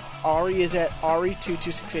 Ari is at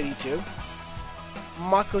Ari22682.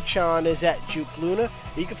 Mako-chan is at Juke Luna.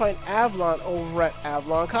 You can find Avalon over at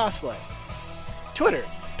Avalon Cosplay.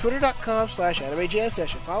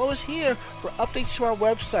 Twitter.com/AnimeJamSession. Follow us here for updates to our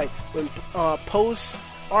website when posts,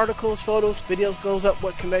 articles, photos, videos goes up,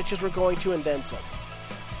 what conventions we're going to, and then some.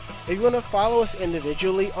 If you want to follow us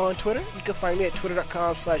individually on Twitter, you can find me at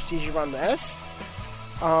twitter.com/DJRonmaS.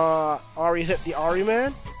 Ari is at the Ari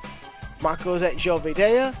Man. Mako is at Joe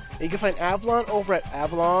Vedea. And you can find Avalon over at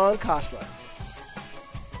Avalon Cosplay.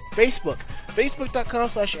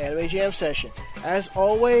 Facebook.com/AnimeJamSession. As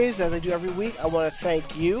always, as I do every week, I want to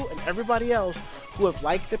thank you and everybody else who have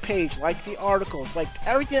liked the page, liked the articles, liked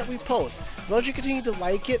everything that we post. As long as you continue to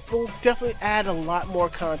like it, we'll definitely add a lot more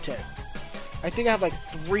content. I think I have like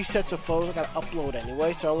 3 sets of photos I gotta upload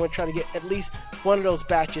anyway, so I'm gonna try to get at least one of those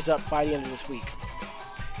batches up by the end of this week.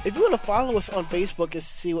 If you want to follow us on Facebook and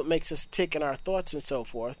see what makes us tick and our thoughts and so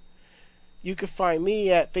forth, you can find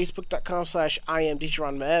me at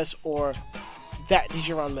facebook.com/IamDJRonmaS or that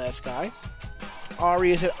DJRonmaS guy.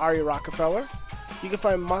 Ari is at Ari Rockefeller. You can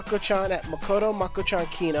find Mako-chan at Makoto Mako-chan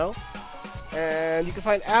Kino. And you can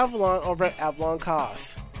find Avalon over at Avalon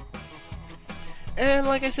Cos. And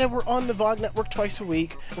like I said, we're on the VOG Network twice a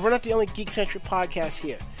week, and we're not the only geek-centric podcast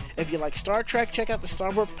here. If you like Star Trek, check out the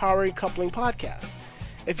Starboard Power Coupling podcast.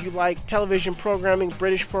 If you like television programming,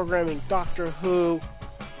 British programming, Doctor Who,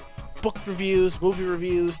 book reviews, movie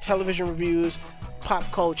reviews, television reviews, pop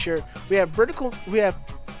culture, we have Critical Myth,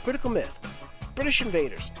 British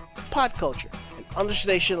Invaders, Pod Culture, and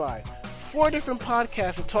Understation Live. 4 different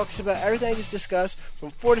podcasts that talks about everything I just discussed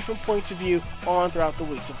from 4 different points of view on throughout the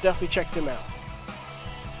week, so definitely check them out.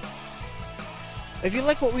 If you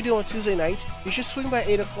like what we do on Tuesday nights, you should swing by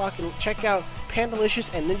 8 o'clock and check out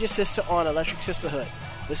Pandalicious and Ninja Sister on Electric Sisterhood.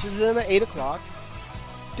 This is them at 8 o'clock,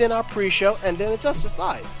 then our pre-show, and then it's us at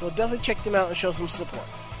 5. So definitely check them out and show some support.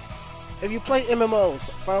 If you play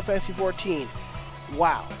MMOs, Final Fantasy XIV,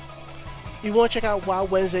 WoW. You want to check out WoW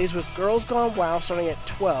Wednesdays with Girls Gone WoW starting at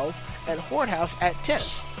 12 and Horde House at 10.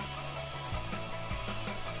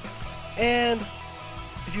 And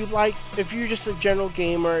if you're just a general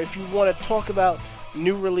gamer, if you want to talk about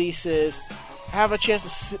new releases, have a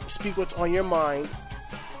chance to speak what's on your mind,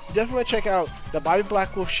 definitely want to check out the Bobby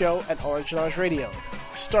Blackwolf Show at Orange Lounge Radio.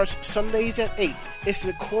 It starts Sundays at 8. It's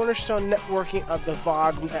the cornerstone networking of the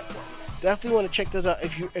VOG network. Definitely want to check those out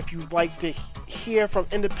if you'd like to hear from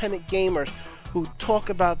independent gamers who talk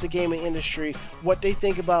about the gaming industry, what they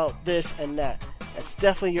think about this and that. That's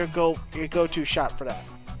definitely your go-to shop for that.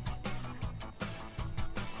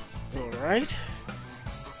 Alright.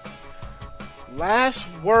 Last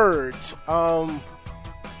words.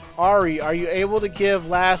 Ari, are you able to give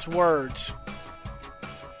last words?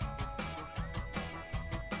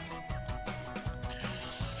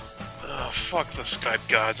 Oh, fuck the Skype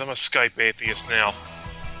gods. I'm a Skype atheist now.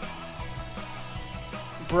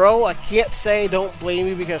 Bro, I can't say don't blame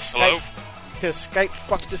me because Hello? Skype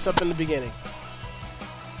fucked us up in the beginning.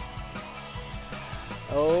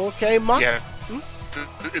 Okay, Mark. Yeah.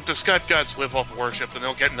 If the Skype gods live off worship, then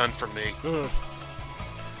they'll get none from me.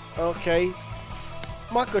 Okay.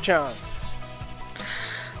 Mako-chan.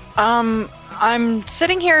 I'm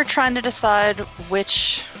sitting here trying to decide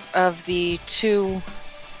which of the 2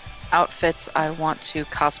 outfits I want to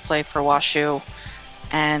cosplay for Washu,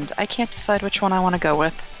 and I can't decide which one I want to go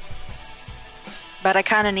with. But I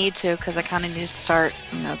kind of need to, because I kind of need to start,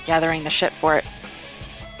 gathering the shit for it.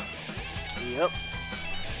 Yep.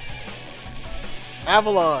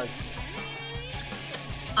 Avalon.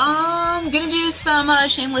 I'm gonna do some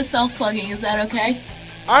shameless self-plugging. Is that okay?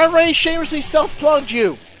 I already shamelessly self-plugged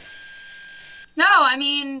you. No, I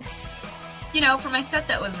mean, for my set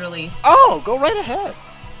that was released. Oh, go right ahead.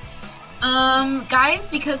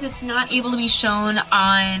 Guys, because it's not able to be shown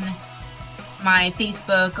on my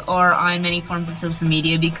Facebook or on many forms of social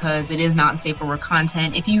media because it is not safe for work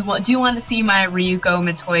content. If you do want to see my Ryuko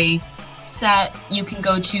Matoi set, you can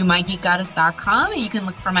go to mygeekgoddess.com and you can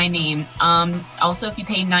look for my name. Also, if you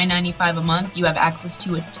pay $9.95 a month, you have access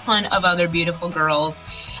to a ton of other beautiful girls,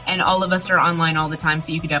 and all of us are online all the time,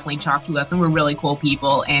 so you can definitely talk to us, and we're really cool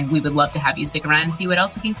people, and we would love to have you stick around and see what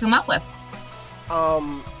else we can come up with.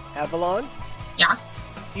 Avalon? Yeah?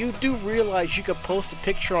 You do realize you could post a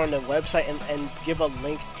picture on the website and give a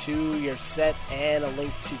link to your set and a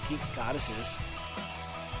link to Geek Goddesses.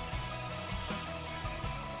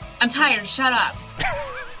 I'm tired, shut up.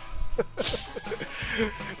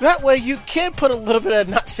 That way you can put a little bit of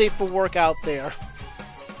not safe for work out there.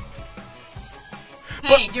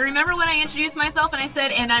 Hey, do you remember when I introduced myself and I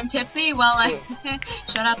said, and I'm tipsy? Well,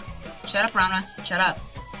 shut up. Shut up, Rana. Shut up.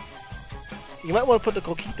 You might want to put the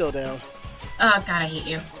coquito down. Oh, God, I hate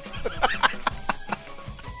you.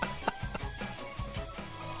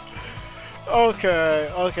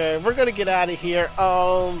 Okay. We're going to get out of here.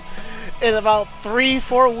 In about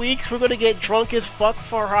 3-4 weeks, we're going to get drunk as fuck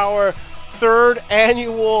for our 3rd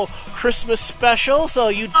annual Christmas special. So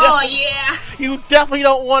you definitely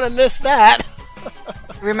don't want to miss that.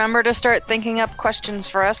 Remember to start thinking up questions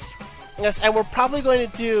for us. Yes, and we're probably going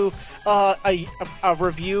to do a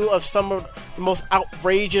review of some of the most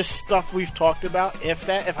outrageous stuff we've talked about, if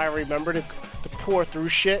I remember to pour through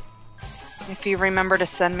shit. If you remember to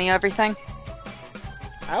send me everything.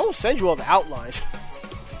 I will send you all the outlines.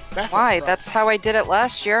 Why? That's how I did it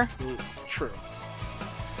last year. True.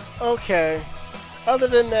 Okay. Other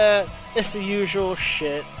than that, it's the usual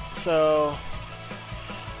shit. So,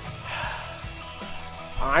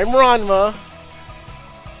 I'm Ranma.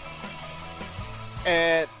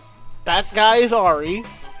 And that guy is Ari.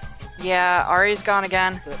 Yeah, Ari's gone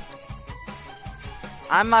again.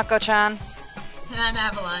 I'm Mako-chan. And I'm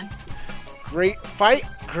Avalon. Great fight,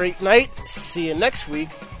 great night. See you next week.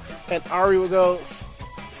 And Ari will go,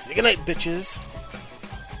 "See you night, bitches."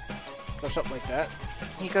 Or something like that.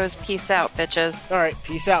 He goes, "Peace out, bitches." Alright,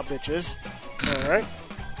 peace out, bitches. Alright.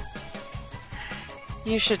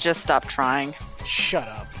 You should just stop trying. Shut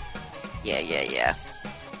up. Yeah.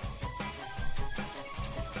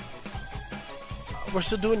 We're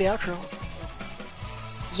still doing the outro.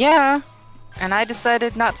 Yeah. And I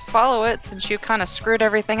decided not to follow it since you kind of screwed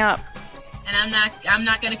everything up. And I'm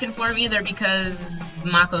not going to conform either because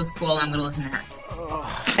Mako's cool. I'm going to listen to her.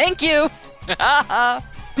 Thank you.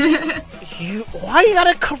 Why you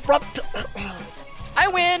gotta corrupt? I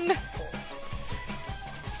win.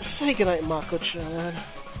 Say goodnight, Mako-chan.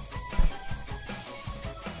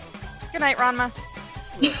 Good night, Ranma.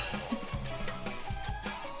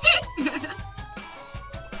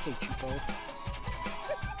 Hate you both.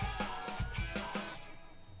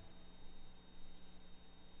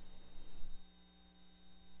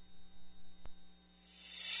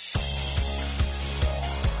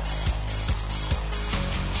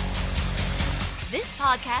 This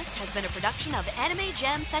podcast has been a production of Anime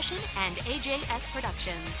Jam Session and AJS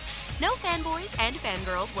Productions. No fanboys and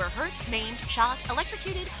fangirls were hurt, maimed, shot,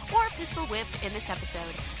 electrocuted, or pistol whipped in this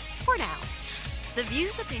episode. For now. The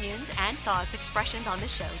views, opinions, and thoughts expressioned on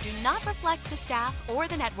this show do not reflect the staff or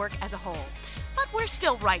the network as a whole. But we're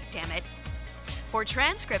still right, damn it. For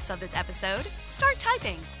transcripts of this episode, start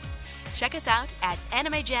typing. Check us out at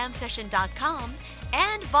animejamsession.com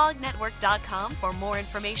and vognetwork.com for more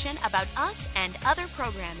information about us and other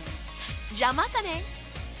programming. Jamatane!